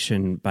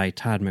animation by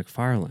Todd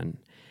McFarlane,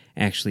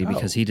 actually,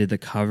 because he did the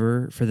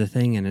cover for the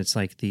thing, and it's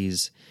like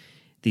these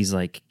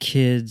like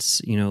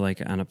kids,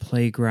 like on a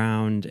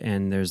playground,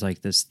 and there's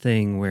like this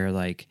thing where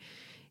like,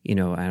 I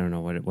don't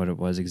know what it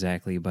was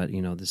exactly, but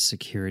the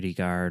security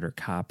guard or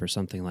cop or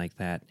something like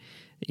that,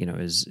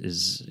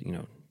 is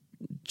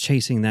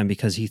chasing them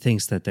because he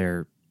thinks that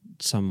they're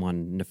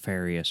someone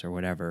nefarious or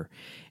whatever,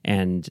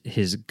 and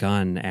his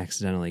gun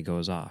accidentally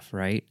goes off,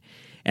 right?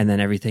 And then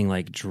everything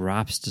like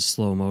drops to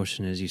slow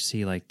motion as you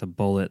see like the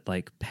bullet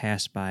like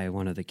pass by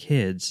one of the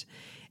kids,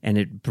 and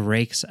it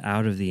breaks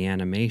out of the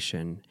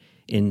animation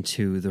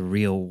into the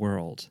real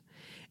world.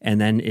 And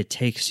then it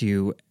takes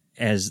you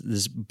as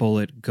this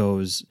bullet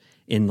goes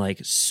in like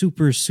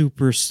super,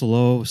 super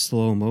slow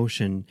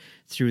motion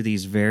through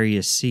these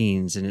various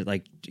scenes. And it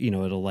like,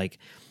 it'll like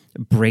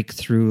break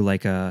through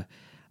like a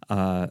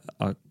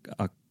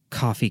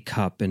coffee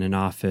cup in an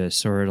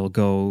office, or it'll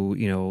go,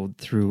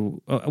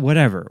 through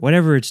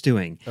whatever it's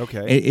doing.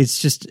 Okay.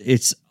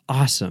 It's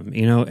awesome,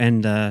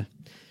 and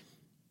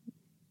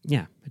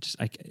yeah,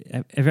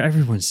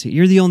 everyone's seen.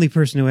 You're the only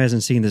person who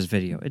hasn't seen this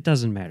video. It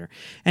doesn't matter.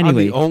 Anyway, I'm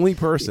the only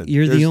person.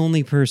 You're the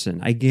only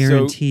person. I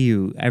guarantee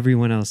you,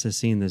 everyone else has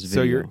seen this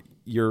video. So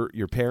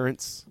your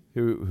parents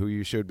who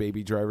you showed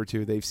Baby Driver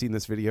to, they've seen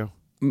this video?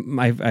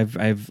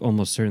 I've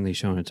almost certainly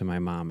shown it to my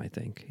mom, I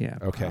think. Yeah.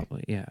 Okay.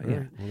 Probably. Yeah. All yeah.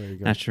 right. Well, there you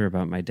go. Not sure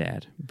about my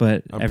dad,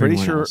 but I'm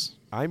everyone else.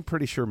 I'm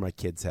pretty sure my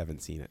kids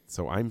haven't seen it.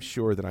 So I'm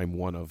sure that I'm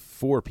one of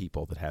 4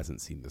 people that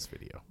hasn't seen this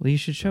video. Well, you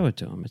should show it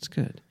to them. It's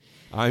good.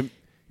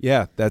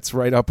 Yeah, that's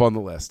right up on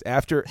the list.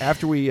 After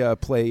we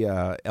play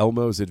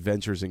Elmo's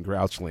Adventures in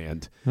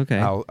Grouchland, okay,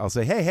 I'll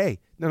say, hey,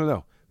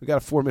 no, we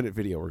got a 4-minute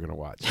video we're going to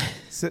watch.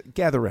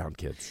 Gather around,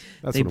 kids.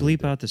 That's they what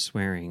bleep out the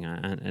swearing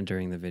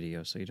during the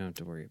video, so you don't have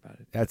to worry about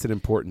it. That's an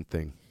important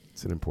thing.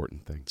 It's an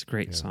important thing. It's a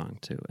great song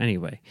too.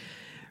 Anyway,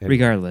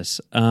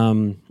 regardless,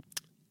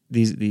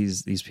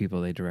 these people,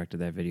 they directed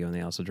that video, and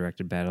they also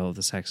directed Battle of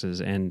the Sexes,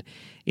 and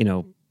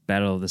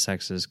Battle of the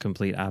Sexes,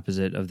 complete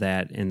opposite of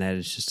that, and that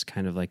is just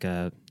kind of like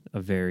a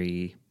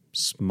very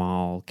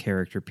small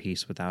character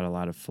piece without a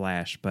lot of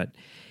flash. But,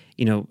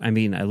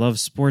 I love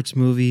sports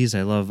movies.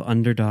 I love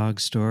underdog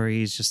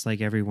stories, just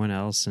like everyone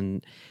else.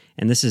 And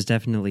this is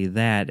definitely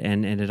that.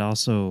 And it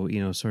also,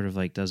 sort of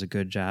like does a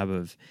good job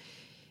of,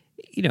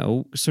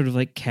 sort of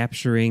like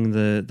capturing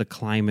the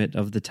climate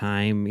of the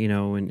time,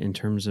 in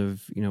terms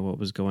of, what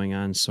was going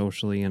on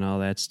socially and all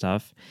that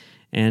stuff.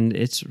 And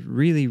it's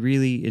really,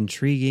 really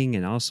intriguing,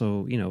 and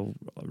also,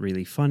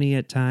 really funny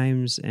at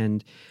times,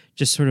 and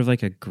just sort of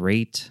like a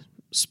great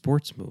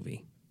sports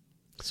movie.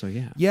 So,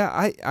 yeah.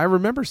 Yeah, I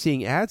remember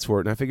seeing ads for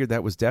it, and I figured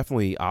that was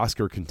definitely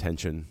Oscar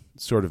contention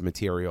sort of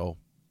material.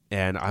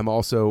 And I'm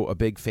also a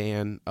big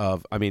fan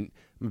of, I'm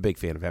a big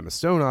fan of Emma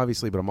Stone,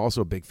 obviously, but I'm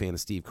also a big fan of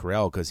Steve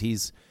Carell, because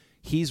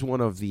he's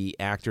one of the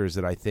actors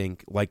that I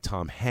think, like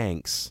Tom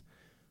Hanks,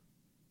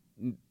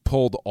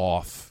 pulled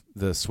off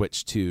the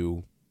switch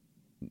to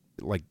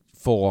like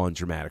full-on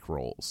dramatic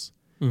roles.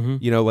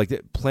 Mm-hmm.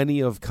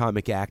 Plenty of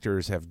comic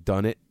actors have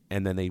done it,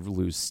 and then they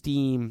lose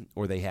steam,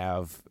 or they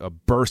have a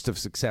burst of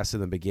success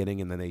in the beginning,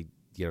 and then they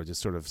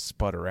just sort of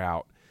sputter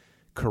out.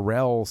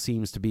 Carell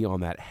seems to be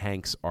on that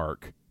Hanks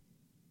arc,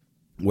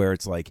 where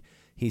it's like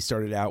he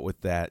started out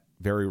with that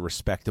very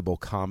respectable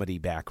comedy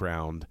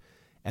background,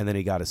 and then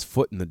he got his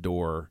foot in the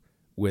door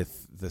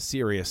with the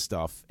serious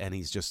stuff, and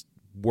he's just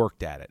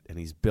worked at it, and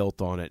he's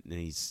built on it, and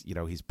he's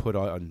put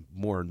on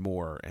more and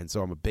more. And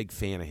so I'm a big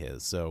fan of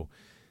his. So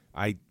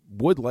I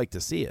would like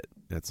to see it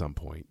at some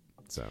point.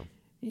 So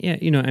yeah,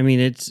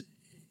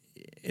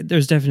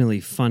 there's definitely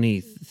funny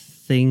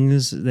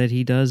things that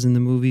he does in the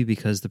movie,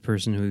 because the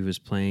person who he was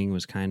playing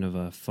was kind of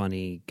a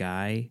funny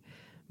guy,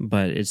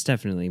 but it's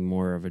definitely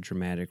more of a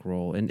dramatic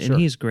role, and Sure.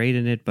 and he's great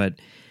in it. But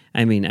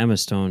Emma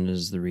Stone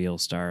is the real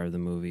star of the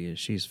movie.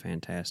 She's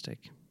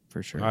fantastic.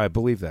 For sure. I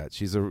believe that.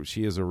 She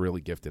is a really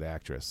gifted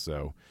actress.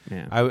 So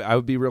yeah. I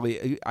would be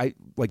really,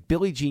 like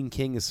Billie Jean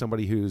King is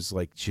somebody who's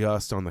like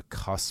just on the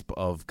cusp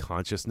of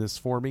consciousness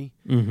for me,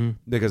 mm-hmm.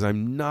 because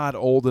I'm not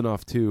old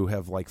enough to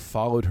have like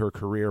followed her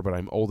career, but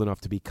I'm old enough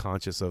to be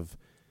conscious of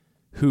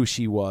who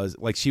she was.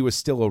 Like, she was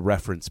still a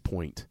reference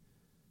point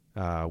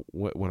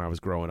when I was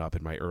growing up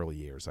in my early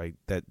years.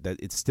 That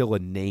it's still a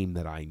name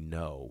that I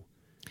know,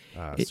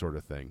 sort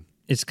of thing.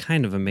 It's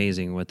kind of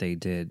amazing what they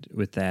did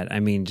with that.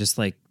 Just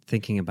like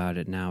thinking about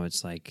it now,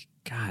 it's like,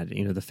 God,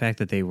 the fact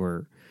that they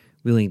were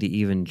willing to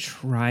even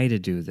try to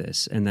do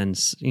this, and then,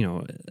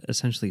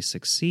 essentially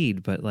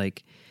succeed. But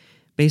like,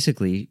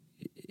 basically,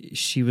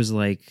 she was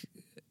like,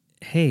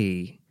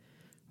 hey,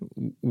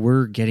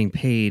 we're getting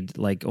paid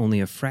like only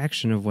a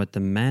fraction of what the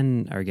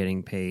men are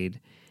getting paid,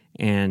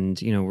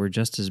 and, we're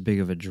just as big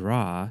of a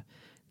draw.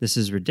 This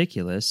is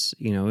ridiculous.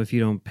 If you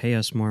don't pay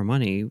us more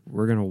money,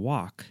 we're going to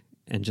walk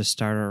and just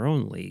start our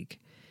own league.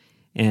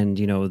 And,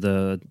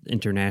 the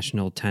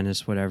international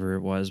tennis, whatever it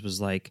was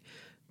like,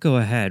 go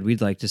ahead, we'd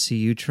like to see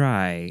you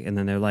try. And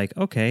then they're like,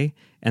 okay.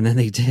 And then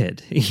they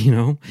did,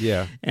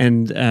 Yeah.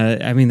 And,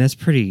 that's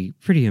pretty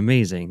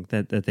amazing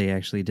that they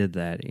actually did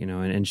that,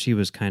 and she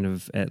was kind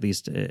of, at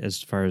least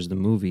as far as the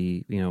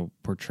movie,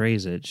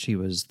 portrays it, she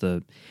was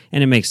and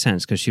it makes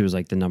sense, because she was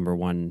like the number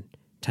one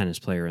tennis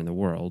player in the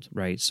world,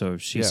 right? So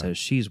if she says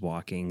she's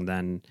walking,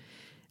 then,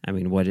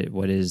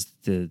 what is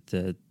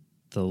the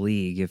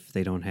league if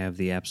they don't have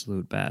the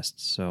absolute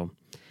best? So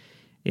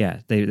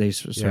yeah, they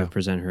sort of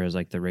present her as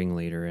like the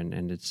ringleader,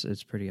 and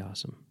it's pretty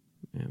awesome.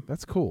 Yeah,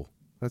 that's cool.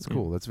 That's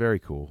cool. That's very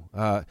cool.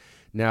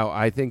 Now,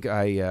 I think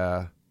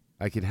I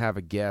can have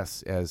a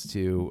guess as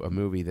to a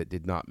movie that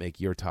did not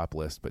make your top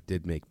list, but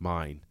did make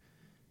mine.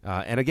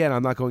 And again,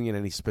 I'm not going in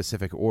any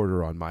specific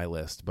order on my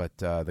list, but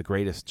The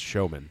Greatest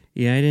Showman.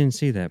 Yeah, I didn't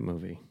see that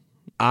movie.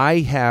 I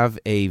have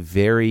a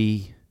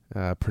very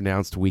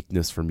pronounced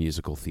weakness for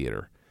musical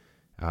theater.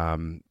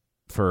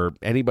 For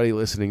anybody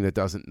listening that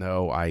doesn't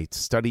know, I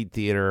studied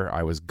theater.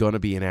 I was going to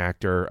be an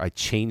actor. I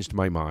changed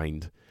my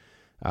mind.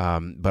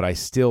 But I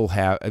still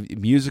have...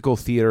 musical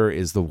theater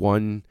is the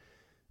one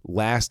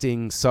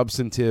lasting,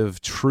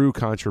 substantive, true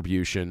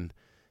contribution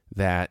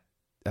that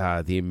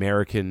the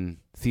American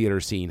theater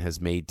scene has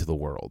made to the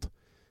world.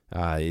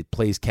 It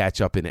plays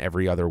catch up in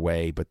every other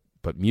way, but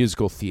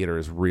musical theater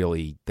is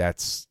really...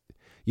 that's...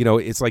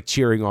 it's like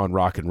cheering on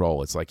rock and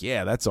roll. It's like,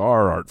 yeah, that's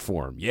our art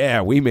form.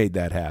 Yeah, we made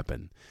that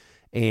happen.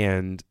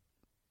 And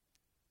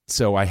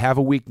so I have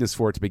a weakness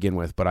for it to begin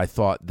with, but I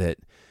thought that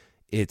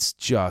it's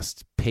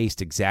just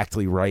paced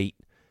exactly right.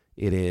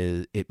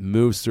 It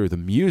moves through. The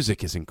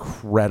music is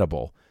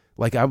incredible.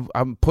 Like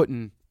I'm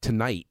putting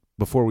tonight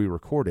before we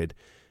recorded,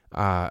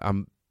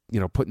 I'm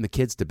putting the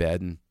kids to bed,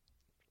 and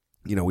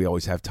we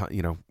always have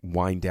time,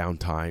 wind down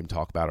time,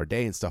 talk about our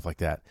day and stuff like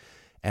that.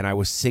 And I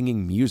was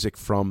singing music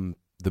from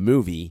the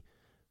movie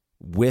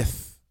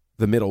with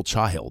the middle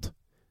child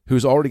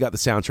who's already got the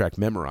soundtrack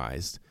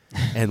memorized.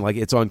 And like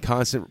it's on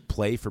constant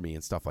play for me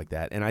and stuff like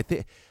that. And I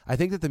think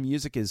that the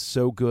music is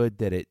so good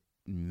that it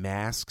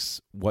masks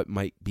what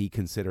might be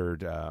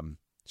considered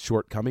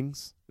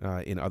shortcomings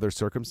in other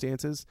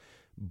circumstances,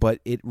 but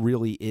it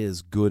really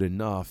is good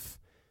enough.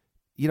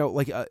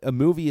 Like a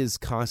movie is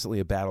constantly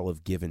a battle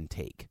of give and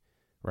take,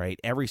 right?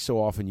 Every so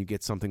often you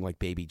get something like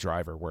Baby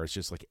Driver, where it's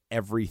just like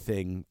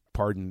everything,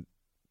 pardon,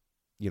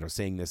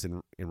 saying this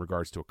in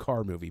regards to a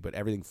car movie, but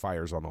everything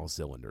fires on all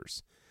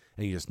cylinders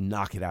and you just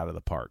knock it out of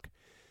the park.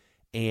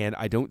 And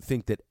I don't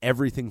think that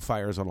everything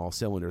fires on all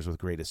cylinders with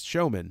Greatest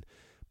Showman,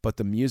 but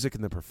the music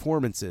and the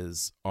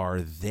performances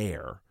are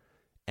there.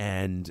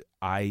 And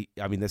I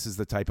mean, this is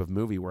the type of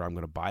movie where I'm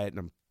going to buy it and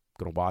I'm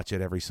going to watch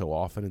it every so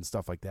often and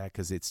stuff like that,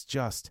 because it's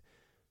just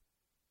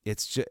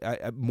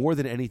more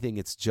than anything,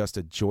 it's just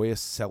a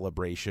joyous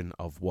celebration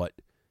of what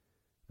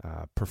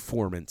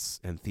performance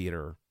and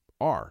theater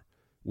are,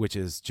 which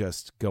is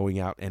just going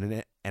out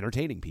and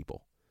entertaining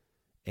people.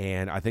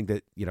 And I think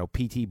that,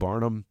 P.T.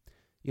 Barnum,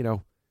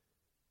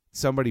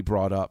 somebody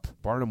brought up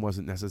Barnum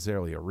wasn't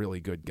necessarily a really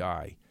good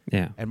guy.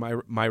 Yeah. And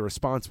my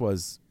response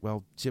was,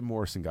 well, Jim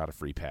Morrison got a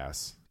free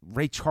pass.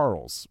 Ray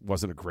Charles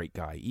wasn't a great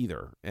guy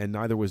either, and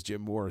neither was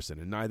Jim Morrison,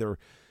 and neither,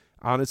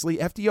 honestly,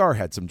 FDR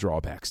had some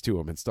drawbacks to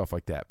him and stuff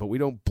like that. But we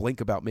don't blink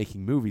about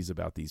making movies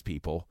about these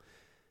people.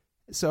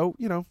 So,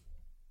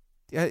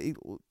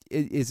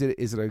 is it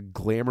a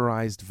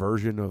glamorized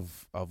version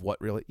of what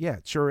really? Yeah,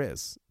 it sure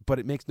is. But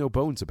it makes no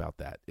bones about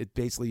that. It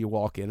basically, you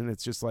walk in and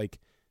it's just like,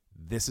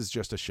 this is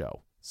just a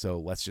show. So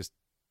let's just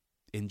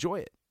enjoy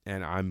it,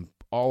 and I'm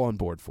all on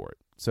board for it.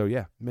 So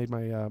yeah, made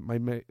my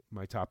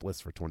my top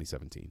list for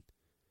 2017.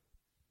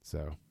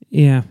 So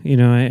yeah,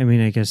 I mean,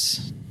 I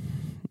guess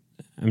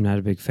I'm not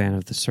a big fan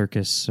of the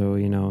circus, so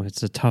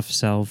it's a tough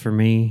sell for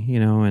me.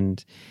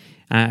 And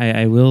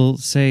I will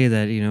say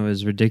that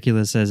as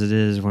ridiculous as it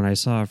is, when I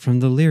saw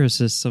From the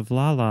Lyricists of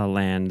La La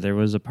Land, there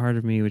was a part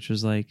of me which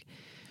was like,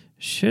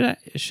 should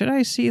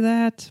I see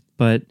that?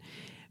 But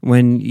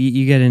when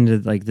you get into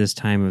like this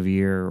time of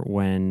year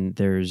when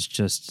there's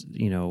just,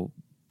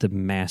 the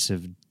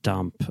massive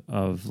dump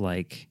of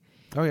like,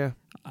 oh yeah,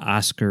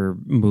 Oscar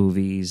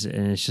movies,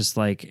 and it's just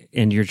like,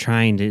 and you're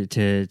trying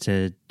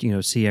to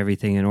see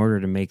everything in order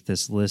to make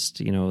this list,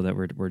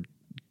 that we're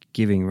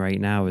giving right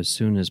now as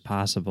soon as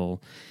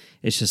possible.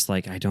 It's just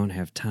like, I don't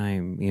have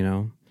time,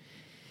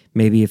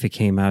 maybe if it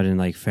came out in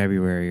like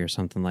February or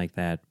something like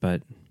that.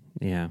 But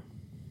yeah.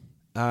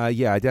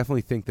 Yeah, I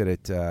definitely think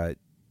that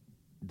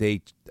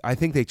I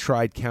think they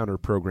tried counter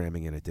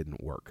programming and it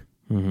didn't work.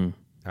 Mm-hmm.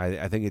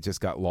 I think it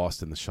just got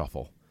lost in the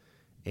shuffle.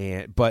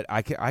 But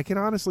I can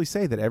honestly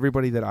say that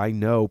everybody that I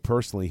know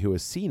personally who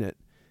has seen it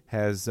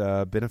has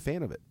been a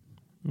fan of it.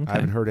 Okay. I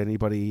haven't heard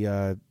anybody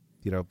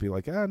be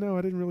like, no,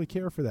 I didn't really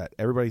care for that.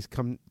 Everybody's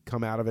come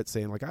out of it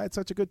saying like, I had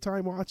such a good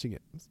time watching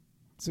it.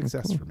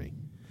 Success cool. for me.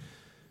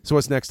 So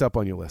what's next up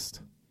on your list?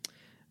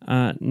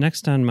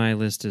 Next on my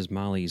list is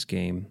Molly's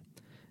Game.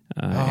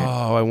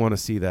 I want to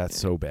see that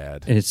so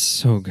bad. It's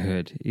so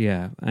good.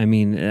 Yeah. I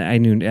mean, I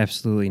knew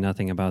absolutely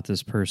nothing about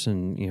this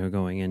person,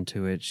 going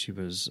into it. She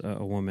was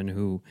a woman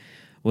who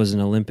was an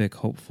Olympic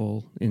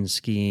hopeful in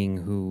skiing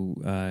who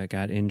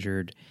got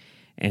injured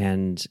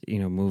and,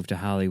 moved to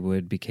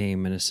Hollywood,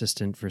 became an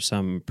assistant for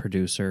some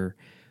producer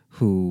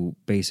who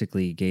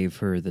basically gave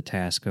her the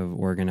task of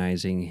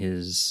organizing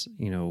his,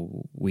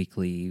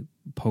 weekly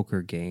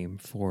poker game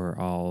for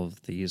all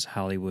of these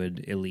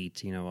Hollywood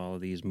elite, all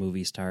of these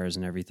movie stars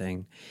and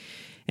everything.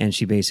 And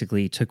she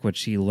basically took what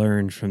she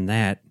learned from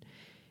that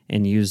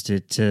and used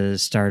it to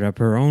start up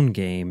her own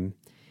game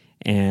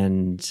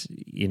and,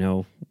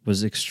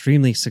 was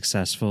extremely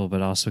successful,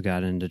 but also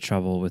got into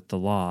trouble with the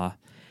law.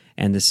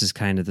 And this is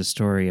kind of the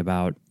story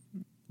about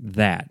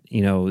that.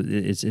 You know,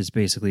 it's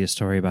basically a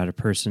story about a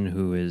person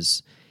who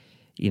is,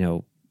 you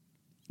know,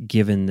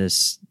 given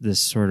this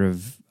sort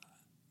of,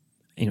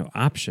 you know,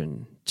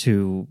 option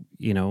to,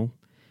 you know,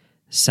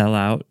 sell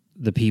out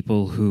the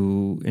people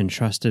who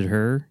entrusted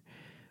her,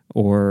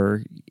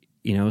 or,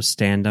 you know,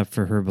 stand up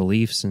for her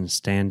beliefs and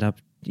stand up,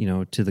 you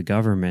know, to the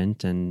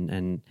government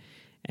and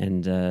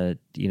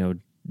you know,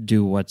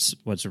 do what's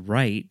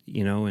right,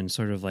 you know, and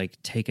sort of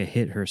like take a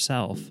hit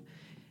herself,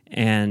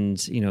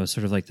 and, you know,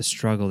 sort of like the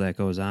struggle that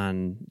goes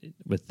on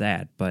with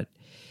that. But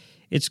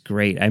it's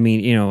great. I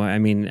mean, you know,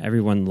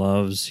 everyone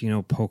loves, you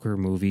know, poker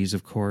movies,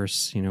 of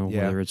course, you know,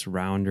 whether it's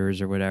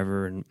Rounders or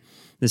whatever, and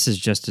this is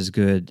just as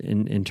good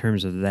in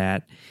terms of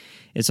that.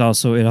 It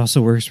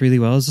also works really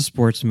well as a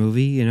sports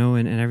movie, you know,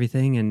 and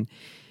everything. And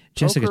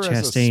Jessica Poker Chastain.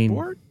 As a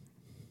sport?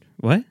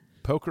 What?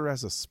 Poker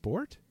as a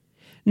sport?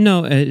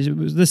 No, it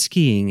was the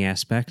skiing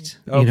aspect.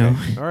 Okay. You know?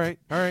 All right.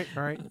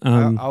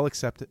 I'll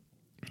accept it.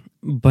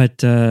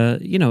 But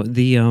you know,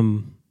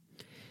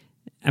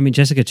 I mean,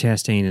 Jessica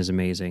Chastain is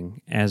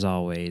amazing as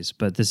always,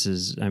 but this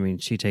is, I mean,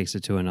 she takes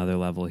it to another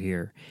level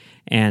here.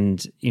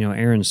 And, you know,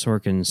 Aaron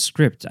Sorkin's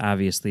script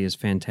obviously is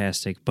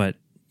fantastic, but,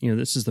 you know,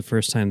 this is the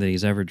first time that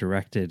he's ever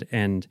directed,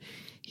 and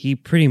he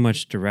pretty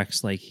much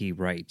directs like he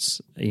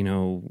writes, you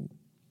know,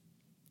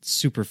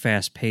 super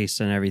fast paced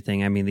and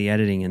everything. I mean, the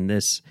editing in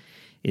this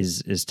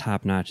is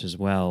top notch as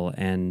well,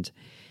 and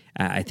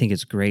I think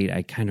it's great.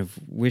 I kind of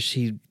wish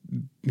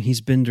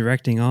he's been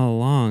directing all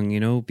along, you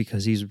know,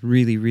 because he's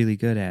really, really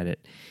good at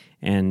it,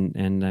 and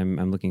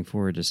I'm looking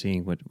forward to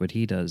seeing what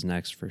he does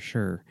next for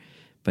sure.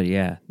 But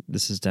yeah,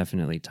 this is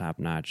definitely top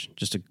notch.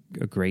 Just a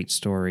great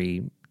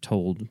story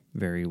told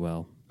very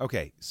well.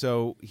 Okay,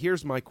 so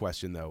here's my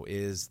question though: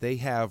 is they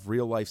have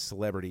real life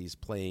celebrities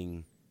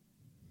playing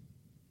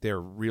their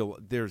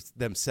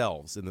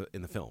themselves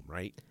in the film,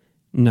 right?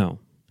 No.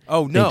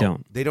 Oh no, they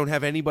don't. They don't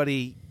have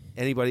anybody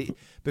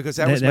because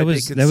that was my big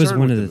concern. That was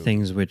one with of the movie.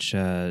 things which you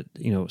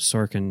know,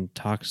 Sorkin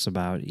talks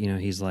about. You know,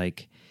 he's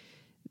like,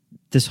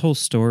 this whole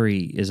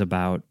story is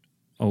about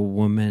a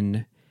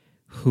woman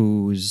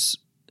who's,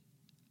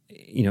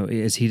 you know,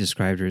 as he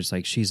described her, it's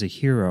like she's a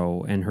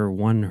hero, and her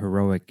one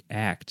heroic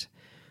act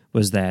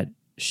was that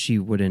she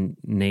wouldn't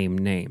name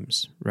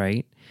names,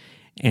 right?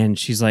 And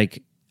she's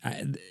like,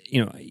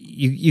 you know,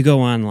 you go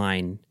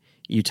online,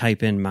 you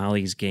type in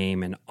Molly's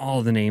Game, and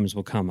all the names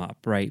will come up,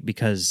 right?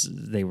 Because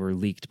they were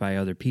leaked by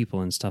other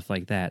people and stuff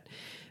like that.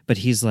 But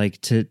he's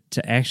like, to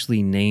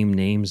actually name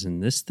names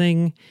in this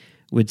thing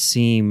would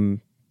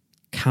seem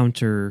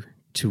counter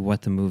to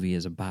what the movie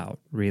is about,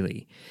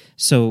 really.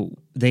 So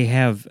they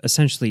have,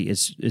 essentially,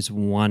 it's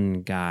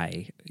one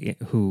guy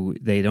who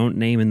they don't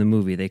name in the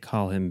movie. They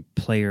call him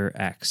Player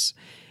X,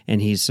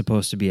 and he's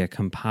supposed to be a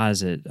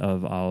composite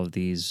of all of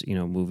these, you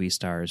know, movie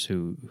stars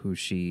who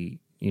she,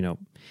 you know,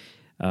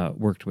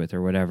 worked with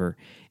or whatever.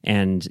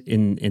 And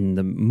in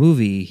the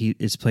movie, he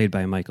is played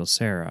by Michael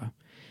Cera,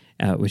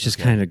 which is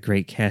kind of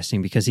great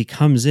casting, because he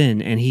comes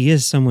in and he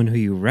is someone who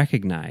you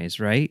recognize,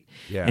 right?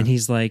 Yeah. And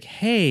he's like,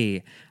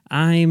 "Hey,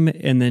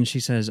 and then she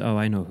says, 'Oh,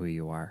 I know who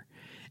you are.'"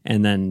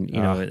 And then,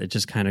 you know, it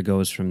just kind of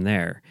goes from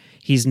there.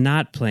 He's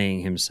not playing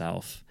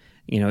himself,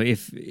 you know,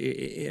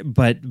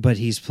 but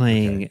he's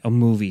playing a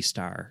movie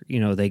star. You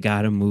know, they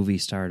got a movie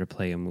star to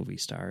play a movie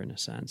star in a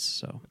sense.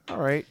 So, all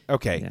right,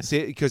 okay. Yeah.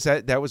 See, because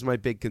that was my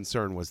big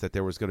concern, was that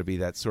there was going to be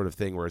that sort of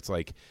thing where it's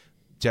like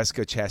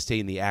Jessica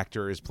Chastain, the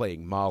actor, is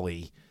playing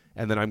Molly,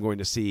 and then I'm going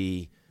to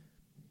see,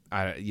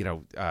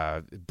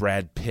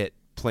 Brad Pitt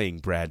playing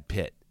Brad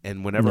Pitt.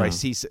 And whenever I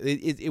see,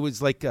 it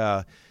was like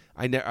I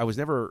was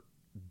never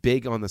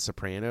big on The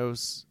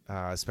Sopranos,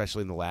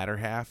 especially in the latter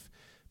half.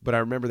 But I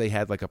remember they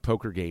had like a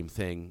poker game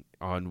thing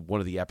on one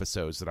of the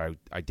episodes that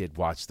I did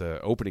watch the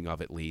opening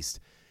of, at least.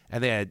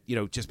 And they had, you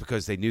know, just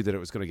because they knew that it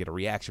was going to get a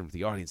reaction from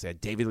the audience, they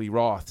had David Lee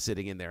Roth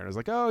sitting in there. And I was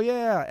like, oh,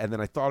 yeah. And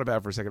then I thought about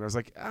it for a second. I was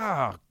like,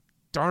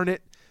 darn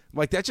it. I'm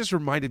like, that just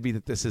reminded me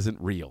that this isn't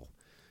real.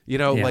 You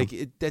know,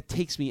 that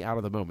takes me out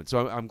of the moment.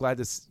 So I'm glad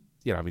this,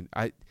 you know, I mean,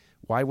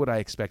 why would I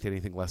expect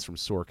anything less from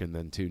Sorkin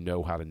than to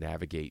know how to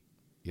navigate,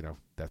 you know,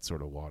 that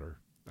sort of water,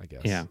 I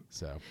guess. Yeah.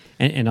 So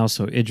and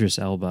also Idris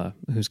Elba,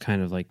 who's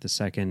kind of like the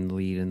second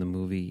lead in the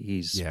movie.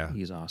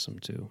 He's awesome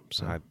too.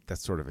 So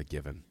that's sort of a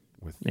given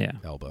with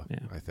Elba. Yeah.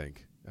 I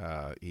think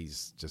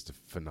he's just a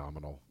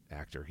phenomenal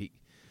actor.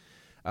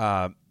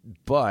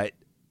 But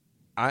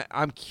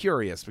I'm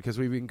curious, because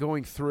we've been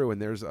going through,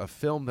 and there's a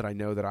film that I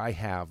know that I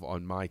have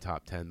on my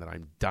top 10 that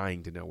I'm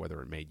dying to know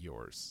whether it made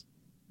yours.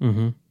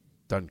 Mm-hmm.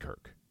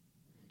 Dunkirk.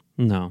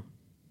 No.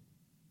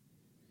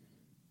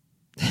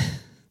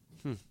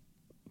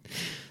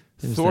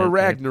 Thor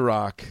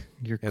Ragnarok.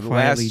 You're and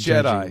quietly Last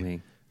judging Jedi.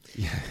 me.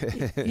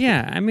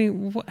 Yeah, I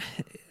mean,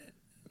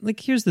 like,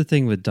 here's the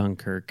thing with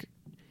Dunkirk,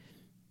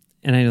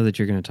 and I know that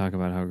you're going to talk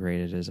about how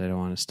great it is. I don't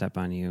want to step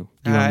on you.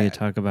 Do you want me to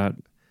talk about?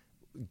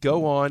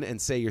 Go on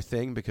and say your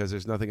thing, because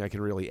there's nothing I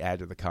can really add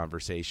to the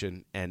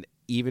conversation. And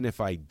even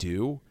if I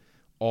do,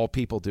 all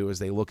people do is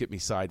they look at me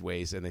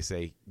sideways and they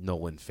say,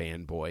 Nolan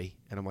fanboy.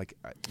 And I'm like,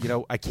 you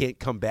know, I can't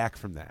come back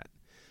from that.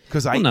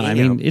 Because Well, no, I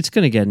mean, it's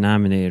going to get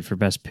nominated for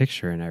Best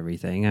Picture and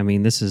everything. I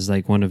mean, this is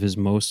like one of his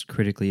most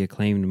critically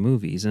acclaimed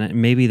movies. And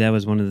maybe that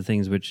was one of the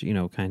things which,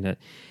 kind of,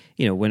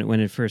 when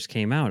it first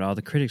came out, all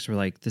the critics were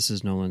like, this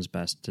is Nolan's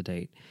best to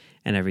date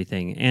and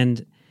everything.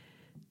 And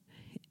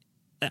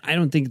I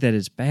don't think that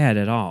it's bad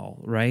at all,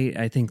 right?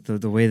 I think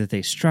the way that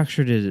they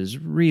structured it is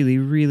really,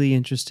 really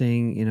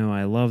interesting.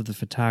 I love the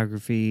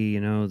photography,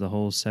 the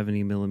whole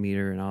 70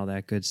 millimeter and all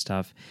that good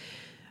stuff.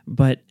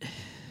 But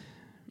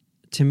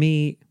to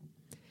me,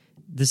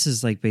 this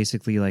is like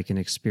basically like an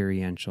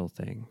experiential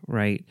thing,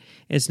 right?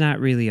 It's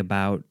not really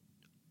about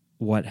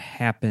what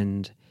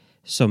happened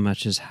so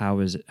much as how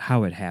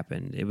it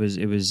happened. It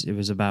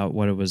was about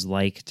what it was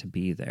like to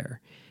be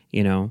there.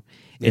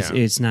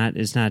 It's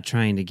not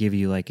trying to give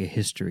you like a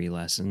history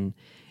lesson.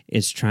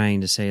 It's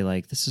trying to say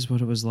like, this is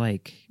what it was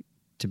like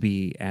to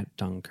be at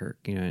Dunkirk,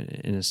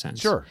 in a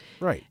sense. Sure,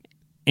 right.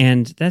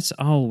 And that's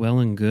all well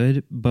and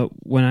good, but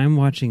when I'm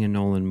watching a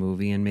Nolan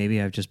movie, and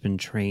maybe I've just been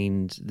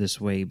trained this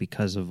way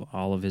because of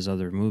all of his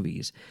other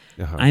movies,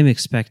 I'm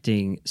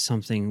expecting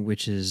something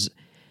which is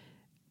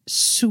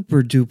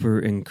super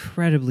duper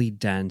incredibly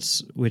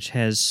dense, which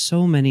has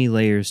so many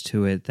layers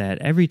to it that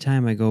every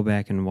time I go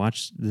back and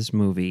watch this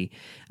movie,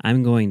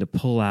 I'm going to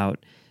pull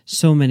out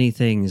so many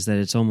things that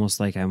it's almost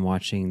like I'm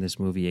watching this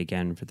movie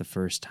again for the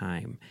first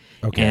time.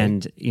 Okay.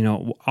 And,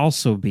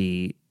 also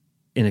be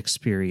an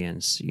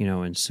experience,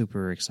 and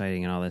super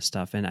exciting and all that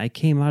stuff. And I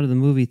came out of the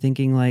movie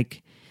thinking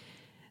like,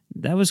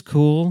 that was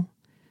cool,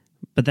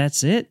 but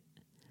that's it.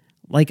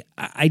 Like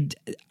I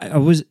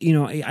was,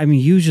 I'm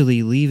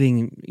usually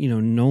leaving,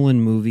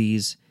 Nolan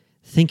movies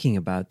thinking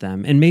about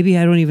them. And maybe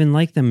I don't even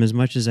like them as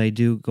much as I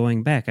do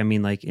going back. I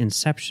mean, like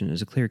Inception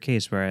is a clear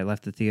case where I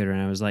left the theater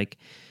and I was like,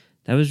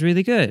 that was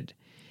really good.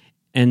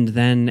 And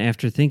then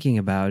after thinking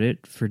about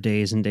it for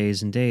days and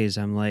days and days,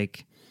 I'm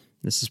like,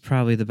 this is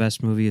probably the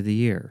best movie of the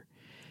year.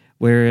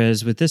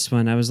 Whereas with this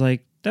one, I was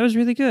like, that was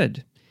really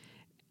good.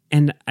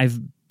 And I've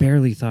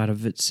barely thought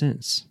of it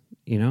since,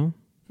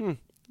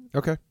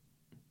 Okay.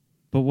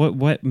 But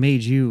what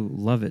made you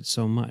love it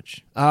so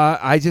much?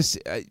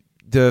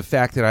 The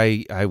fact that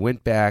I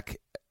went back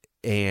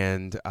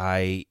and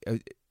I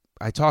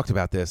talked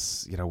about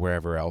this,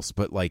 wherever else,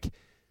 but like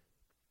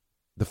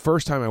the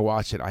first time I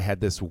watched it, I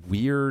had this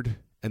weird,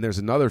 and there's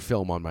another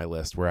film on my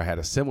list where I had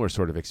a similar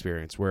sort of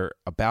experience where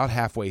about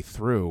halfway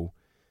through,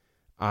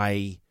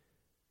 I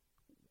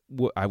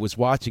was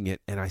watching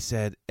it and I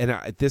said,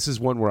 this is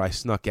one where I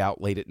snuck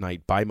out late at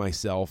night by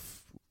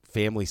myself,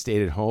 family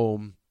stayed at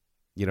home,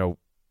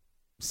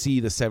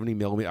 see the 70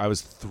 millimeter. I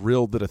was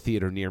thrilled that a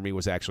theater near me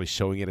was actually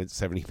showing it at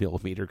 70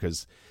 millimeter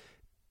because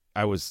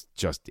I was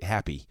just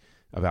happy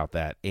about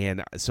that.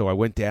 And so I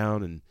went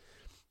down, and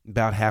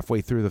about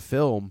halfway through the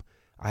film,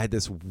 I had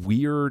this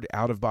weird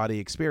out-of-body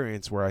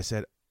experience where I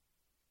said,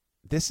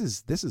 this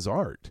is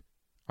art.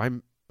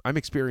 I'm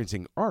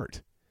experiencing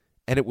art.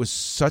 And it was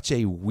such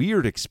a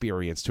weird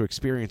experience to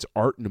experience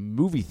art in a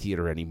movie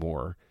theater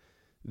anymore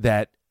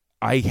that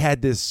I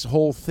had this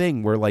whole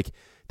thing where like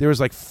there was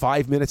like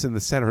 5 minutes in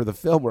the center of the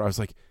film where I was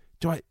like,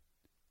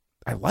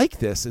 I like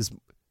this as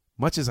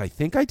much as I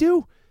think I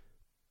do?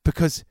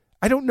 Because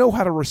I don't know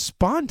how to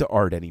respond to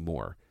art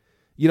anymore.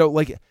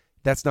 Like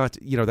that's not,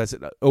 that's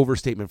an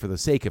overstatement for the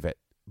sake of it.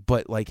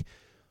 But like,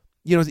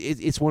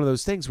 it's one of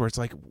those things where it's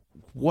like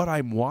what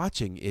I'm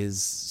watching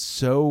is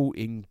so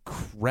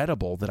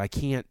incredible that I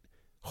can't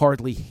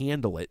hardly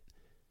handle it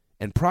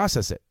and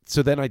process it.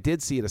 So then I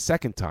did see it a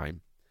second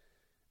time.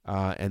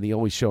 And the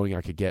only showing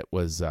I could get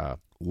was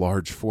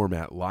large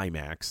format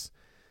Limax.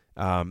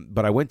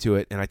 But I went to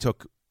it and I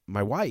took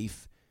my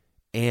wife,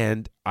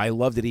 and I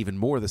loved it even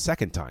more the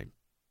second time.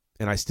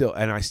 And I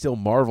still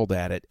marveled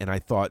at it. And I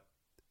thought,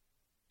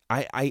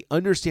 I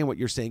understand what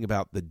you're saying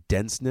about the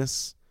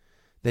denseness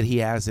that he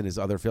has in his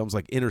other films,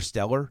 like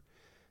Interstellar.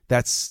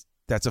 That's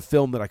a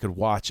film that I could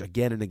watch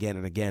again and again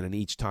and again, and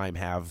each time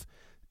have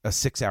a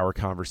 6-hour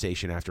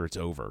conversation after it's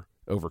over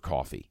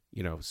coffee,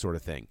 sort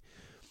of thing.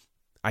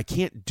 I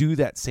can't do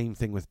that same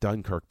thing with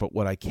Dunkirk, but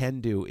what I can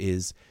do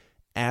is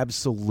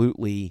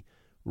absolutely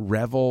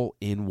revel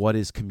in what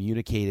is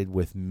communicated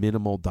with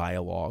minimal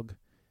dialogue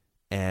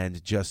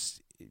and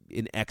just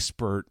an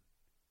expert,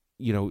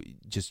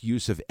 just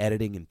use of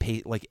editing and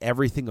like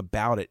everything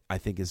about it, I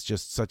think is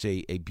just such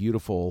a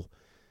beautiful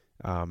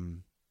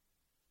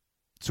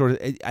sort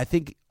of, I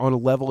think on a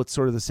level, it's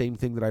sort of the same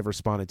thing that I've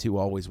responded to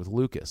always with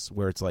Lucas,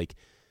 where it's like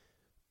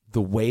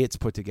the way it's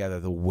put together,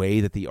 the way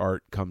that the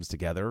art comes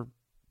together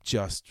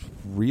just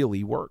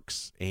really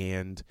works.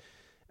 And,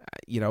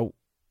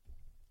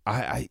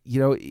 I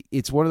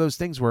it's one of those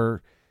things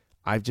where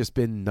I've just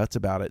been nuts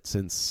about it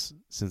since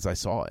I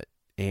saw it.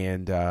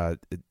 And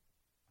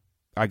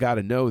I got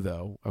to know,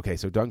 though, okay,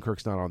 so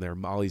Dunkirk's not on there.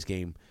 Molly's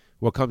Game.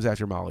 What comes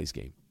after Molly's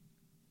Game?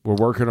 We're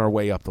working our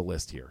way up the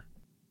list here.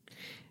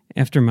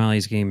 After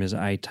Molly's Game is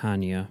I,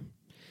 Tonya.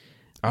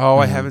 Oh,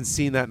 I haven't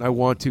seen that, and I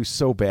want to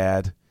so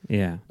bad.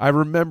 Yeah. I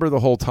remember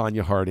the whole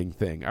Tanya Harding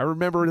thing. I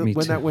remember Me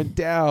when too. that went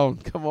down.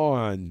 Come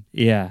on.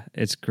 Yeah,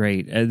 it's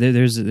great.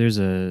 There's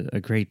a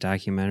great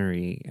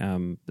documentary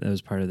that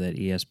was part of that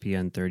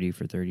ESPN 30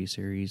 for 30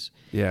 series.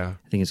 Yeah.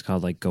 I think it's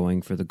called like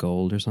Going for the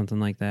Gold or something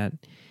like that.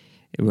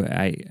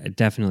 I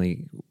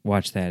definitely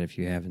watch that if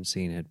you haven't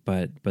seen it.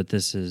 But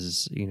this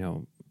is,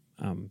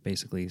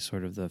 basically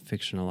sort of the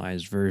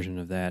fictionalized version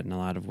of that in a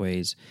lot of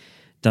ways,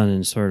 done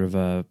in sort of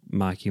a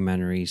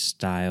mockumentary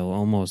style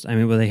almost. I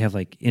mean, where they have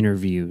like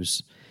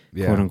interviews,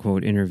 quote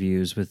unquote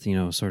interviews with,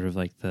 sort of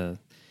like the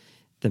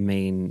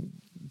main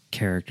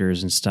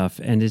characters and stuff.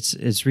 And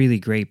it's really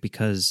great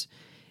because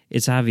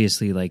it's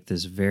obviously like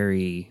this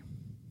very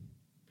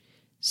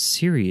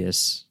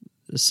serious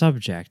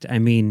subject. I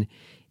mean,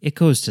 it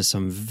goes to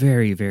some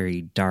very,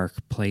 very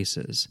dark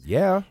places.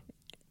 Yeah.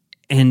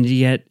 And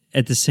yet,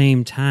 at the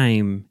same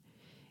time,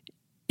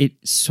 it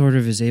sort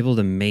of is able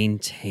to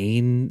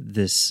maintain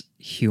this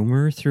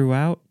humor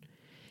throughout.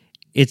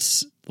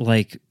 It's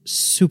like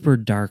super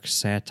dark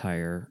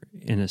satire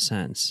in a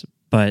sense.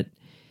 But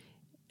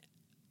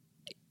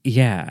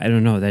yeah, I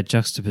don't know. That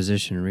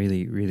juxtaposition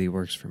really, really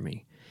works for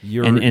me.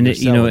 You're I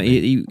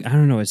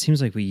don't know. It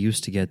seems like we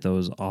used to get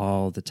those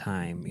all the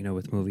time,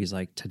 with movies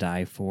like To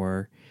Die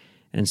For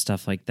and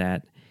stuff like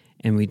that.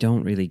 And we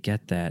don't really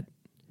get that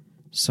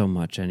so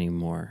much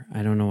anymore.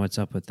 I don't know what's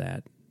up with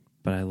that,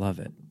 but I love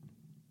it.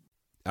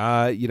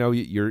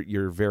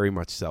 You're very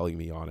much selling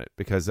me on it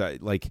because I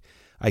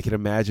can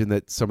imagine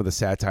that some of the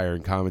satire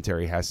and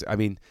commentary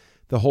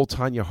the whole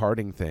Tanya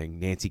Harding thing,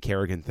 Nancy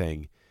Kerrigan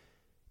thing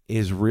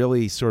is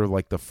really sort of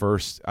like the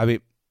first. I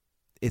mean,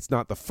 it's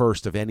not the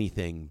first of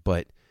anything,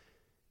 but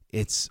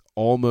it's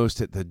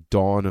almost at the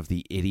dawn of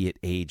the idiot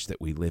age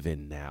that we live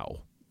in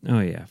now. Oh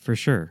yeah, for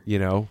sure.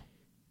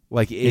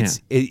 Like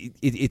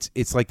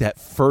it's like that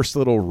first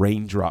little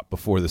raindrop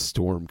before the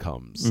storm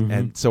comes. Mm-hmm.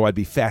 And so I'd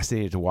be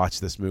fascinated to watch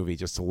this movie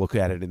just to look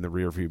at it in the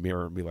rearview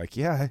mirror and be like,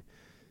 yeah,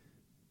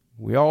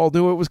 we all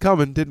knew it was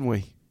coming, didn't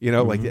we?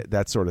 Mm-hmm. Like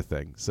that sort of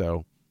thing.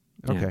 So,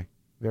 okay. Yeah.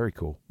 Very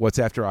cool. What's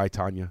after I,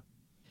 Tanya?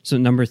 So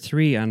number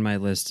 3 on my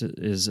list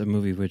is a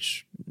movie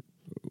which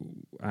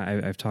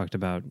I've talked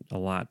about a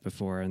lot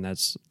before, and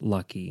that's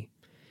Lucky.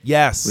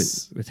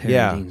 Yes. With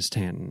Harry Dean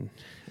Stanton.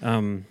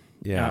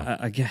 Yeah.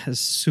 I guess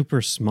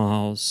super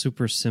small,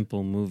 super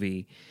simple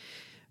movie,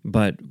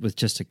 but with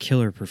just a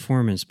killer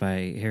performance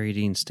by Harry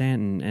Dean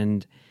Stanton.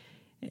 And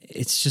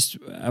it's just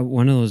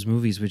one of those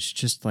movies which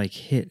just like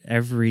hit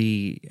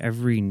every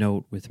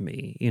note with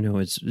me.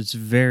 It's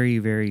very,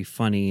 very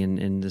funny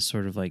and this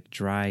sort of like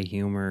dry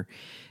humor.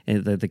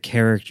 And the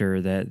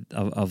character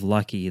of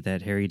Lucky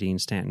that Harry Dean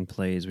Stanton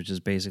plays, which is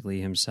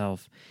basically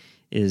himself,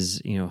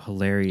 is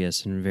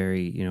hilarious and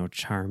very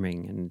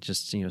charming and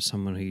just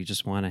someone who you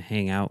just want to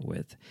hang out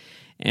with,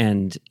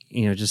 and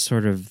just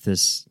sort of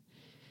this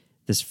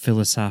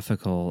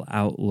philosophical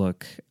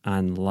outlook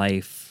on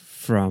life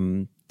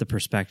from the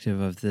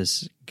perspective of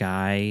this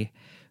guy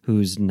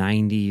who's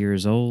 90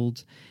 years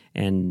old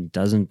and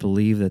doesn't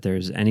believe that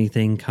there's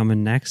anything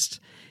coming next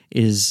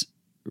is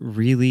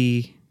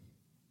really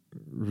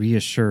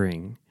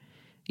reassuring.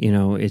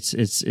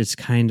 It's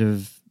kind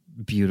of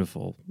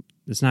beautiful.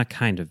 It's not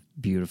kind of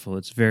beautiful.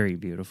 It's very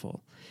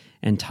beautiful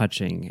and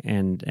touching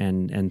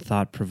and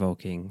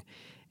thought-provoking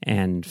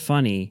and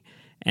funny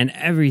and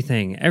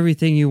everything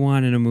you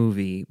want in a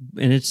movie.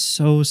 And it's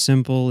so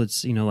simple.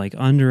 It's, like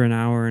under an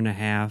hour and a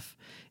half.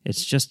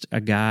 It's just a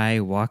guy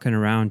walking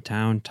around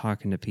town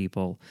talking to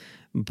people,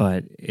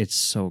 but it's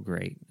so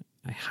great.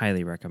 I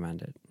highly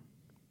recommend it.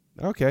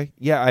 Okay.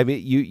 Yeah, I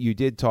mean, you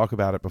did talk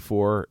about it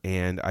before,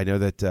 and I know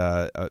that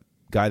a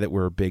guy that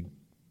we're big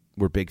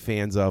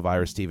fans of,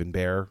 Ira Stephen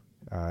Bear,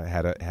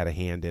 had a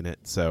hand in it.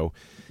 So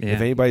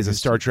if anybody's a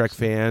Star Trek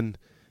fan,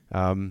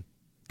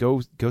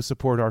 go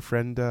support our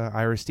friend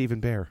Ira Stephen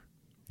Bear.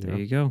 There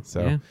you go.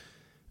 So, yeah.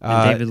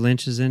 And David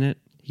Lynch is in it.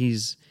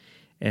 He's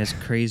as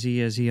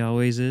crazy as he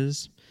always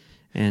is,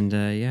 and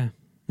yeah.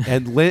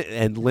 and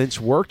Lynch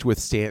worked with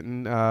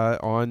Stanton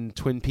on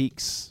Twin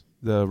Peaks: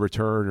 The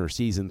Return, or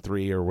season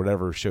 3, or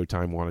whatever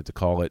Showtime wanted to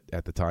call it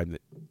at the time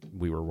that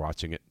we were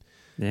watching it.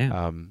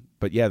 Yeah.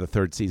 But yeah, the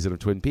 3rd season of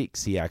Twin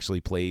Peaks, he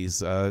actually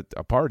plays a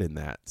part in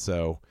that.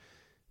 So,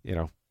 if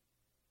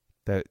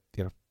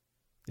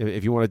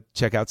you want to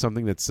check out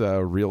something that's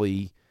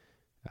really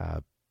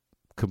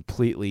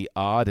completely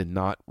odd and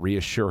not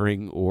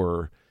reassuring,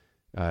 or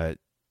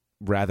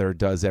rather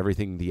does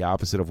everything the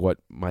opposite of what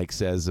Mike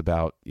says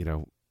about,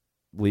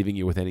 leaving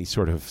you with any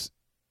sort of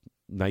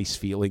nice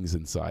feelings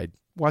inside,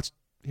 watch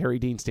Harry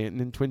Dean Stanton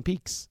in Twin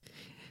Peaks,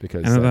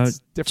 because I'm about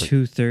different.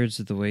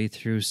 2/3 of the way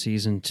through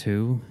season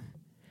 2.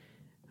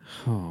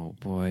 Oh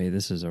boy,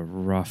 this is a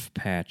rough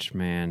patch,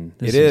 man.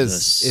 This is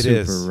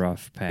a super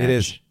rough patch. It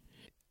is.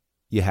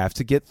 You have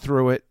to get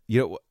through it.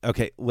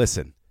 Okay,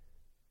 listen.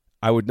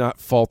 I would not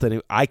fault any.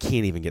 I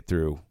can't even get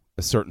through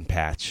a certain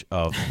patch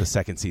of the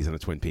 2nd season of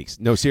Twin Peaks.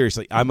 No,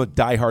 seriously, I'm a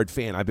diehard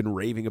fan. I've been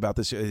raving about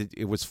this.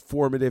 It was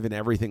formative and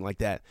everything like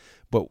that.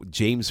 But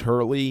James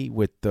Hurley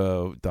with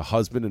the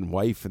husband and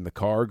wife in the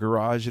car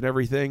garage and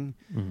everything,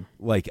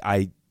 like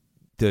I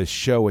the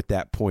show at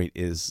that point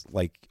is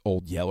like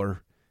Old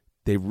Yeller.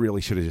 They really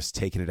should have just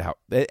taken it out,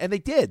 and they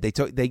did. They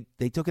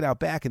took it out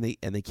back, and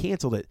they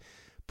canceled it.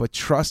 But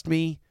trust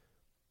me,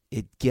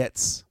 it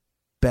gets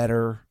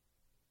better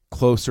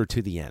closer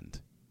to the end.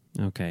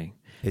 Okay.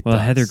 It well,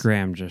 does. Heather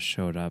Graham just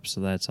showed up,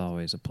 so that's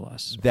always a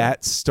plus.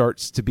 That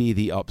starts to be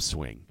the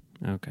upswing.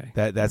 Okay.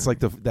 That's like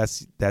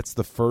that's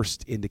the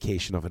first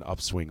indication of an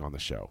upswing on the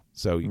show.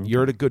 So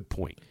you're at a good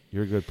point.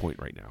 You're at a good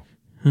point right now.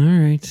 All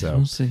right. So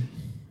We'll see.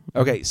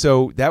 Okay,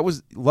 so that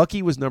was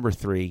Lucky was number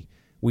 3.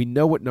 We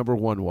know what number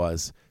 1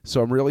 was,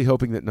 so I'm really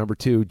hoping that number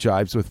 2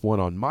 jives with one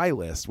on my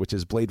list, which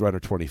is Blade Runner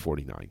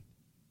 2049.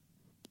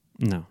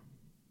 No.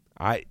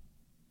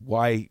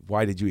 Why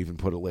did you even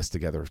put a list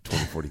together if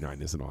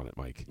 2049 isn't on it,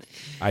 Mike?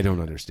 I don't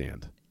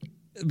understand.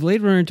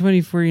 Blade Runner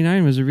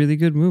 2049 was a really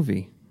good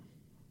movie.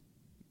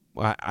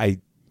 Okay.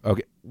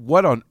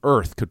 What on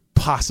earth could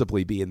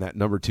possibly be in that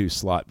number 2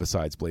 slot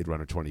besides Blade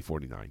Runner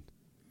 2049?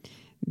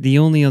 The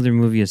only other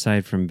movie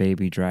aside from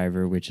Baby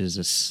Driver, which is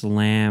a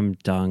slam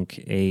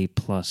dunk A+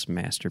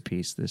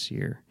 masterpiece this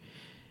year,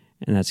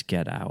 and that's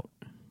Get Out.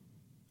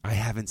 I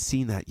haven't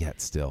seen that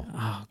yet still.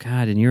 Oh,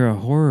 God, and you're a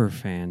horror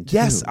fan, too.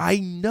 Yes, I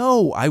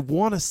know. I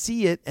want to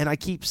see it, and I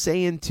keep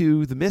saying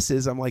to the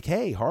missus, I'm like,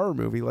 hey, horror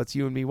movie, let's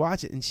you and me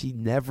watch it. And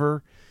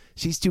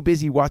she's too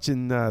busy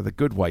watching The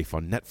Good Wife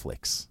on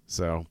Netflix.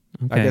 So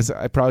Okay. I guess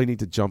I probably need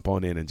to jump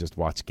on in and just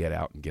watch Get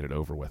Out and get it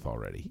over with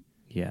already.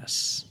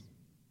 Yes.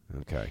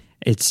 Okay.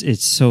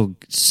 It's so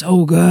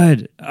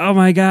good. Oh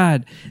my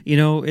God.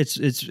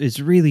 It's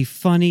really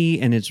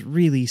funny and it's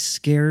really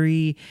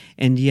scary,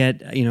 and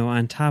yet,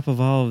 on top of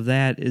all of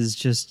that is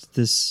just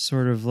this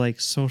sort of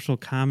like social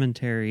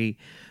commentary,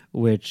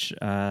 which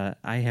I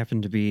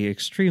happen to be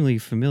extremely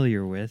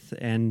familiar with,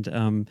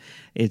 and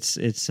it's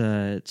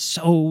so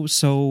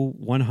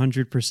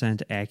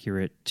 100%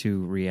 accurate to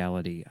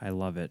reality. I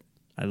love it.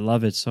 I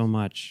love it so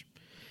much.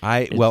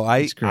 I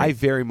great.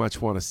 very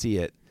much want to see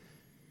it.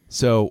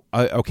 So,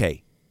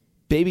 okay,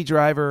 Baby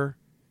Driver,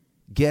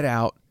 Get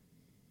Out.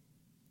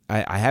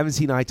 I haven't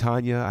seen I,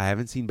 Tonya. I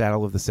haven't seen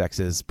Battle of the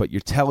Sexes, but you're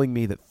telling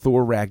me that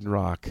Thor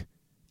Ragnarok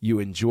you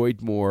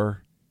enjoyed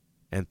more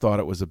and thought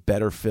it was a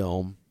better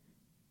film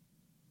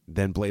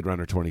than Blade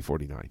Runner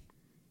 2049.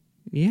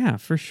 Yeah,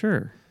 for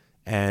sure.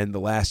 And The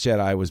Last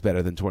Jedi was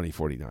better than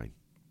 2049.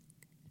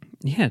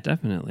 Yeah,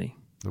 definitely.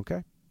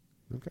 Okay.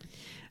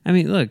 I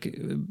mean, look,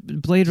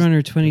 Blade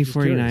Runner curious.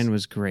 2049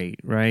 was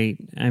great, right?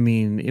 I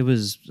mean, it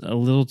was a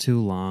little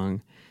too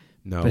long,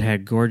 No. but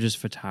had gorgeous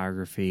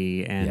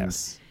photography and,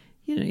 Yes.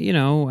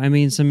 I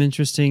mean, some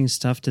interesting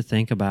stuff to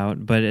think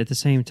about. But at the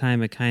same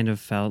time, it kind of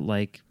felt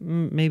like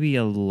maybe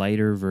a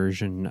lighter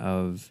version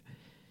of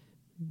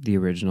the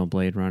original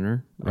Blade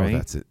Runner, right?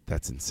 Oh,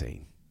 that's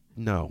insane.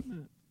 No.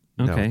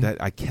 Okay. No,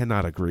 I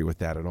cannot agree with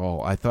that at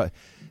all. I thought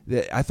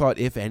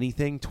if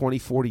anything,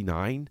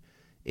 2049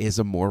 is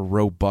a more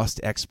robust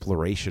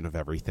exploration of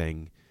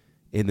everything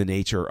in the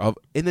nature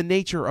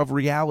of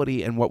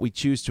reality and what we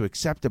choose to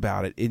accept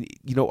about it.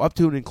 Up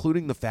to and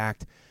including the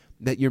fact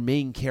that your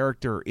main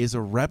character is a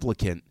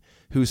replicant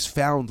who's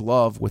found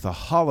love with a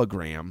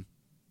hologram,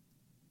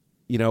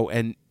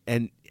 and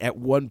at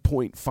one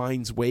point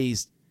finds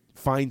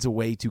a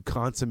way to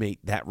consummate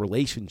that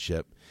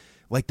relationship.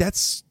 Like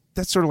that's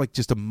sort of like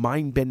just a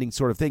mind-bending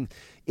sort of thing.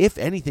 If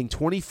anything,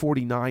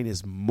 2049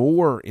 is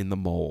more in the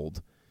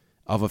mold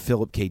of a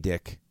Philip K.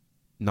 Dick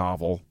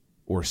novel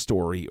or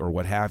story or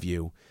what have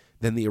you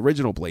than the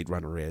original Blade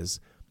Runner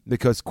is,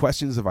 because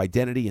questions of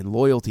identity and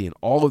loyalty and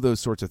all of those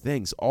sorts of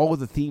things, all of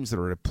the themes that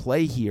are at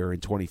play here in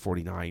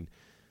 2049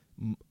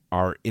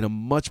 are in a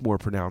much more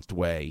pronounced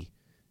way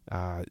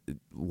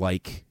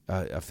like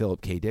a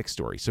Philip K. Dick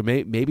story. So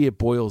maybe it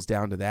boils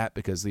down to that,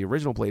 because the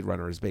original Blade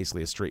Runner is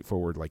basically a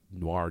straightforward like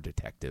noir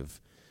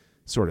detective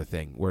sort of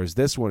thing, whereas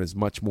this one is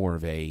much more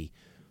of a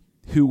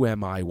who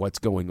am I, what's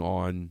going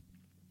on,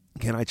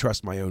 can I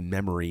trust my own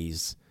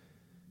memories,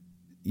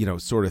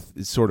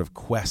 sort of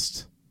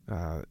quest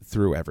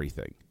through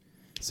everything.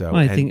 So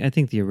Well, I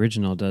think the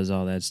original does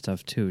all that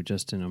stuff too,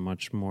 just in a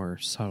much more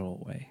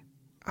subtle way.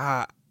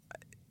 I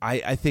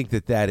think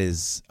that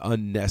is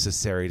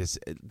unnecessary.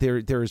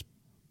 There's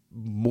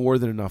more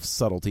than enough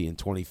subtlety in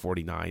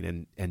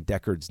 2049, and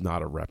Deckard's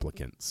not a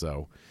replicant.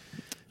 So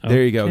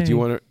there you go. Do you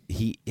want to?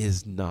 He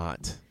is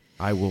not.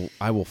 I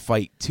will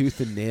fight tooth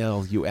and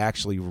nail. You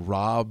actually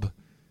rob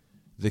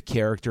the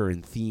character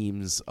and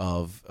themes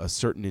of a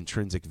certain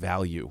intrinsic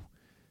value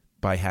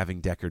by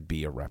having Deckard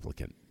be a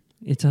replicant.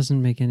 It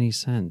doesn't make any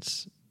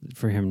sense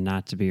for him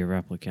not to be a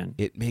replicant.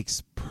 It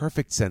makes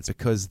perfect sense,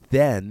 because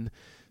then,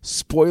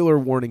 spoiler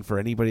warning for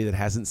anybody that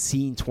hasn't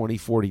seen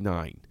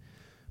 2049,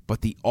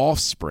 but the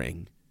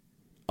offspring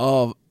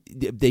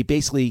they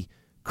basically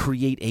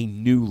create a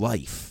new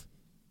life,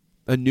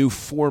 a new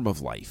form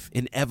of life,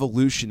 an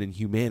evolution in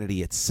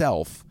humanity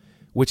itself,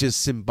 which is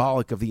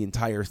symbolic of the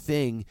entire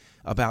thing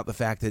about the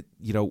fact that,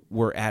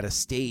 we're at a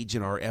stage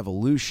in our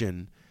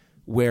evolution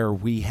where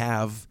we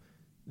have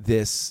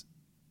this,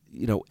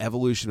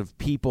 evolution of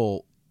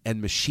people and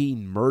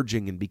machine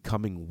merging and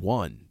becoming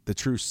one, the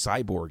true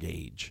cyborg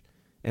age.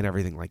 and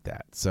everything like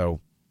that.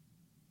 So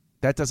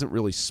that doesn't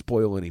really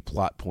spoil any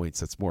plot points.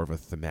 That's more of a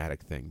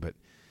thematic thing. But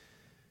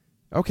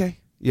okay.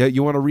 Yeah,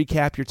 you want to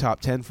recap your top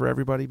 10 for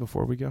everybody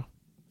before we go?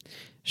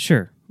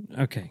 Sure.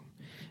 Okay.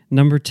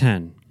 Number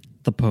 10,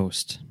 The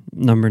Post.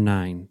 Number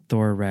 9,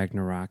 Thor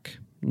Ragnarok.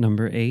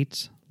 Number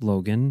 8,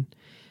 Logan.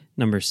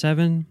 Number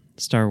 7,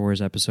 Star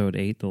Wars Episode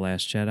 8, The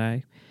Last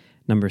Jedi.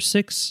 Number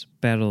 6,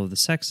 Battle of the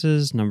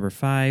Sexes. Number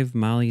 5,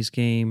 Molly's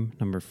Game.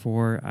 Number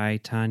 4, I,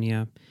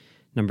 Tanya.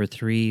 Number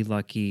 3,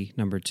 Lucky.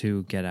 Number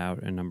 2, Get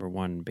Out. And number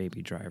 1,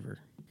 Baby Driver.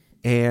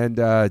 And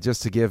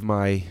just to give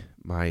my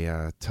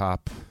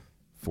top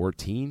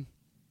 14.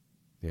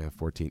 Yeah,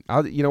 14.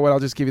 You know what? I'll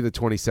just give you the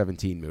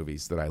 2017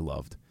 movies that I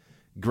loved.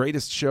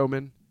 Greatest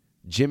Showman,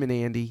 Jim and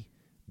Andy,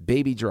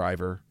 Baby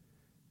Driver,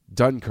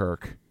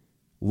 Dunkirk,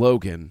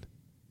 Logan,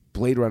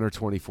 Blade Runner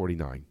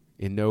 2049,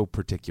 in no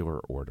particular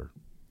order.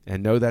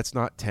 And no, that's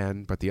not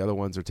 10, but the other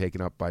ones are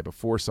taken up by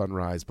Before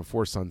Sunrise,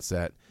 Before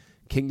Sunset,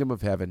 Kingdom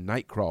of Heaven,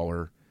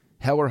 Nightcrawler,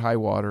 Hell or High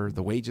Water,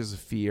 The Wages of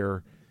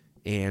Fear,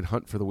 and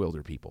Hunt for the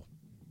Wilder People.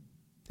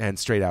 And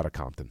Straight Outta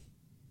Compton.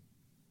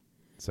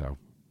 So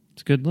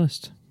it's a good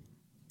list.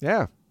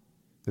 Yeah.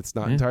 It's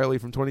not entirely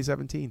from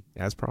 2017,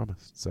 as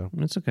promised. So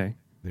it's okay.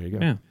 There you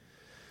go. Yeah.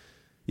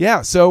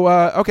 Yeah. So,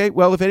 okay.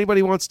 Well, if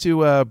anybody wants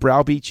to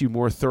browbeat you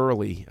more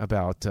thoroughly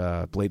about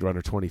Blade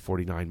Runner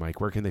 2049, Mike,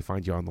 where can they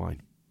find you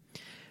online?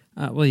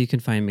 Well, you can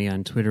find me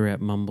on Twitter at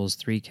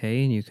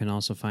Mumbles3K, and you can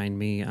also find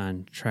me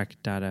on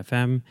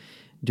Trek.fm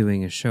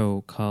doing a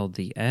show called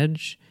The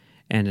Edge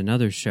and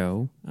another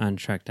show on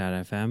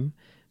Trek.fm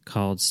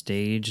called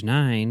Stage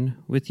 9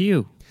 with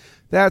you.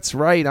 That's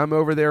right. I'm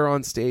over there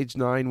on Stage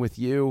 9 with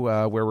you,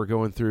 where we're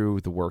going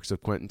through the works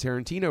of Quentin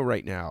Tarantino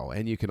right now.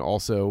 And you can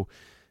also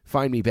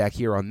find me back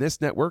here on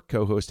this network,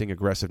 co-hosting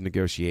Aggressive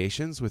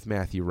Negotiations with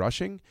Matthew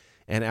Rushing.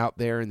 And out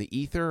there in the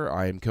ether,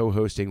 I am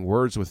co-hosting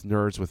Words with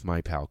Nerds with my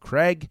pal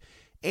Craig.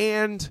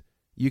 And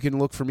you can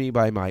look for me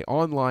by my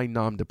online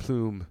nom de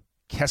plume,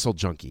 Kessel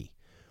Junkie.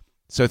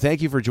 So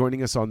thank you for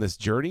joining us on this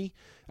journey.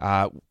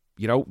 Go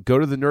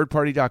to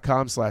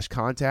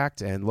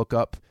thenerdparty.com/contact and look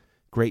up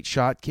Great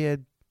Shot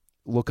Kid.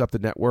 Look up the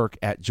network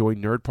at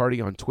Join Nerd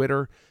Party on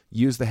Twitter.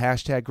 Use the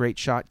hashtag Great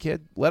Shot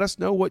Kid. Let us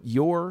know what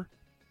your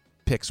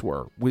picks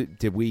were.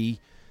 Did we,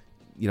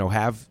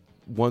 have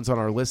ones on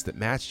our list that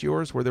matched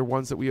yours? Were there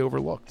ones that we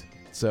overlooked?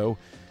 So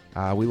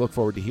we look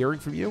forward to hearing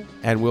from you,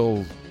 and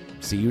we'll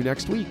see you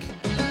next week.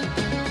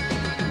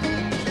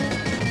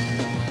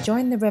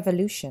 Join the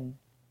revolution.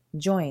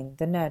 Join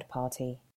the Nerd Party.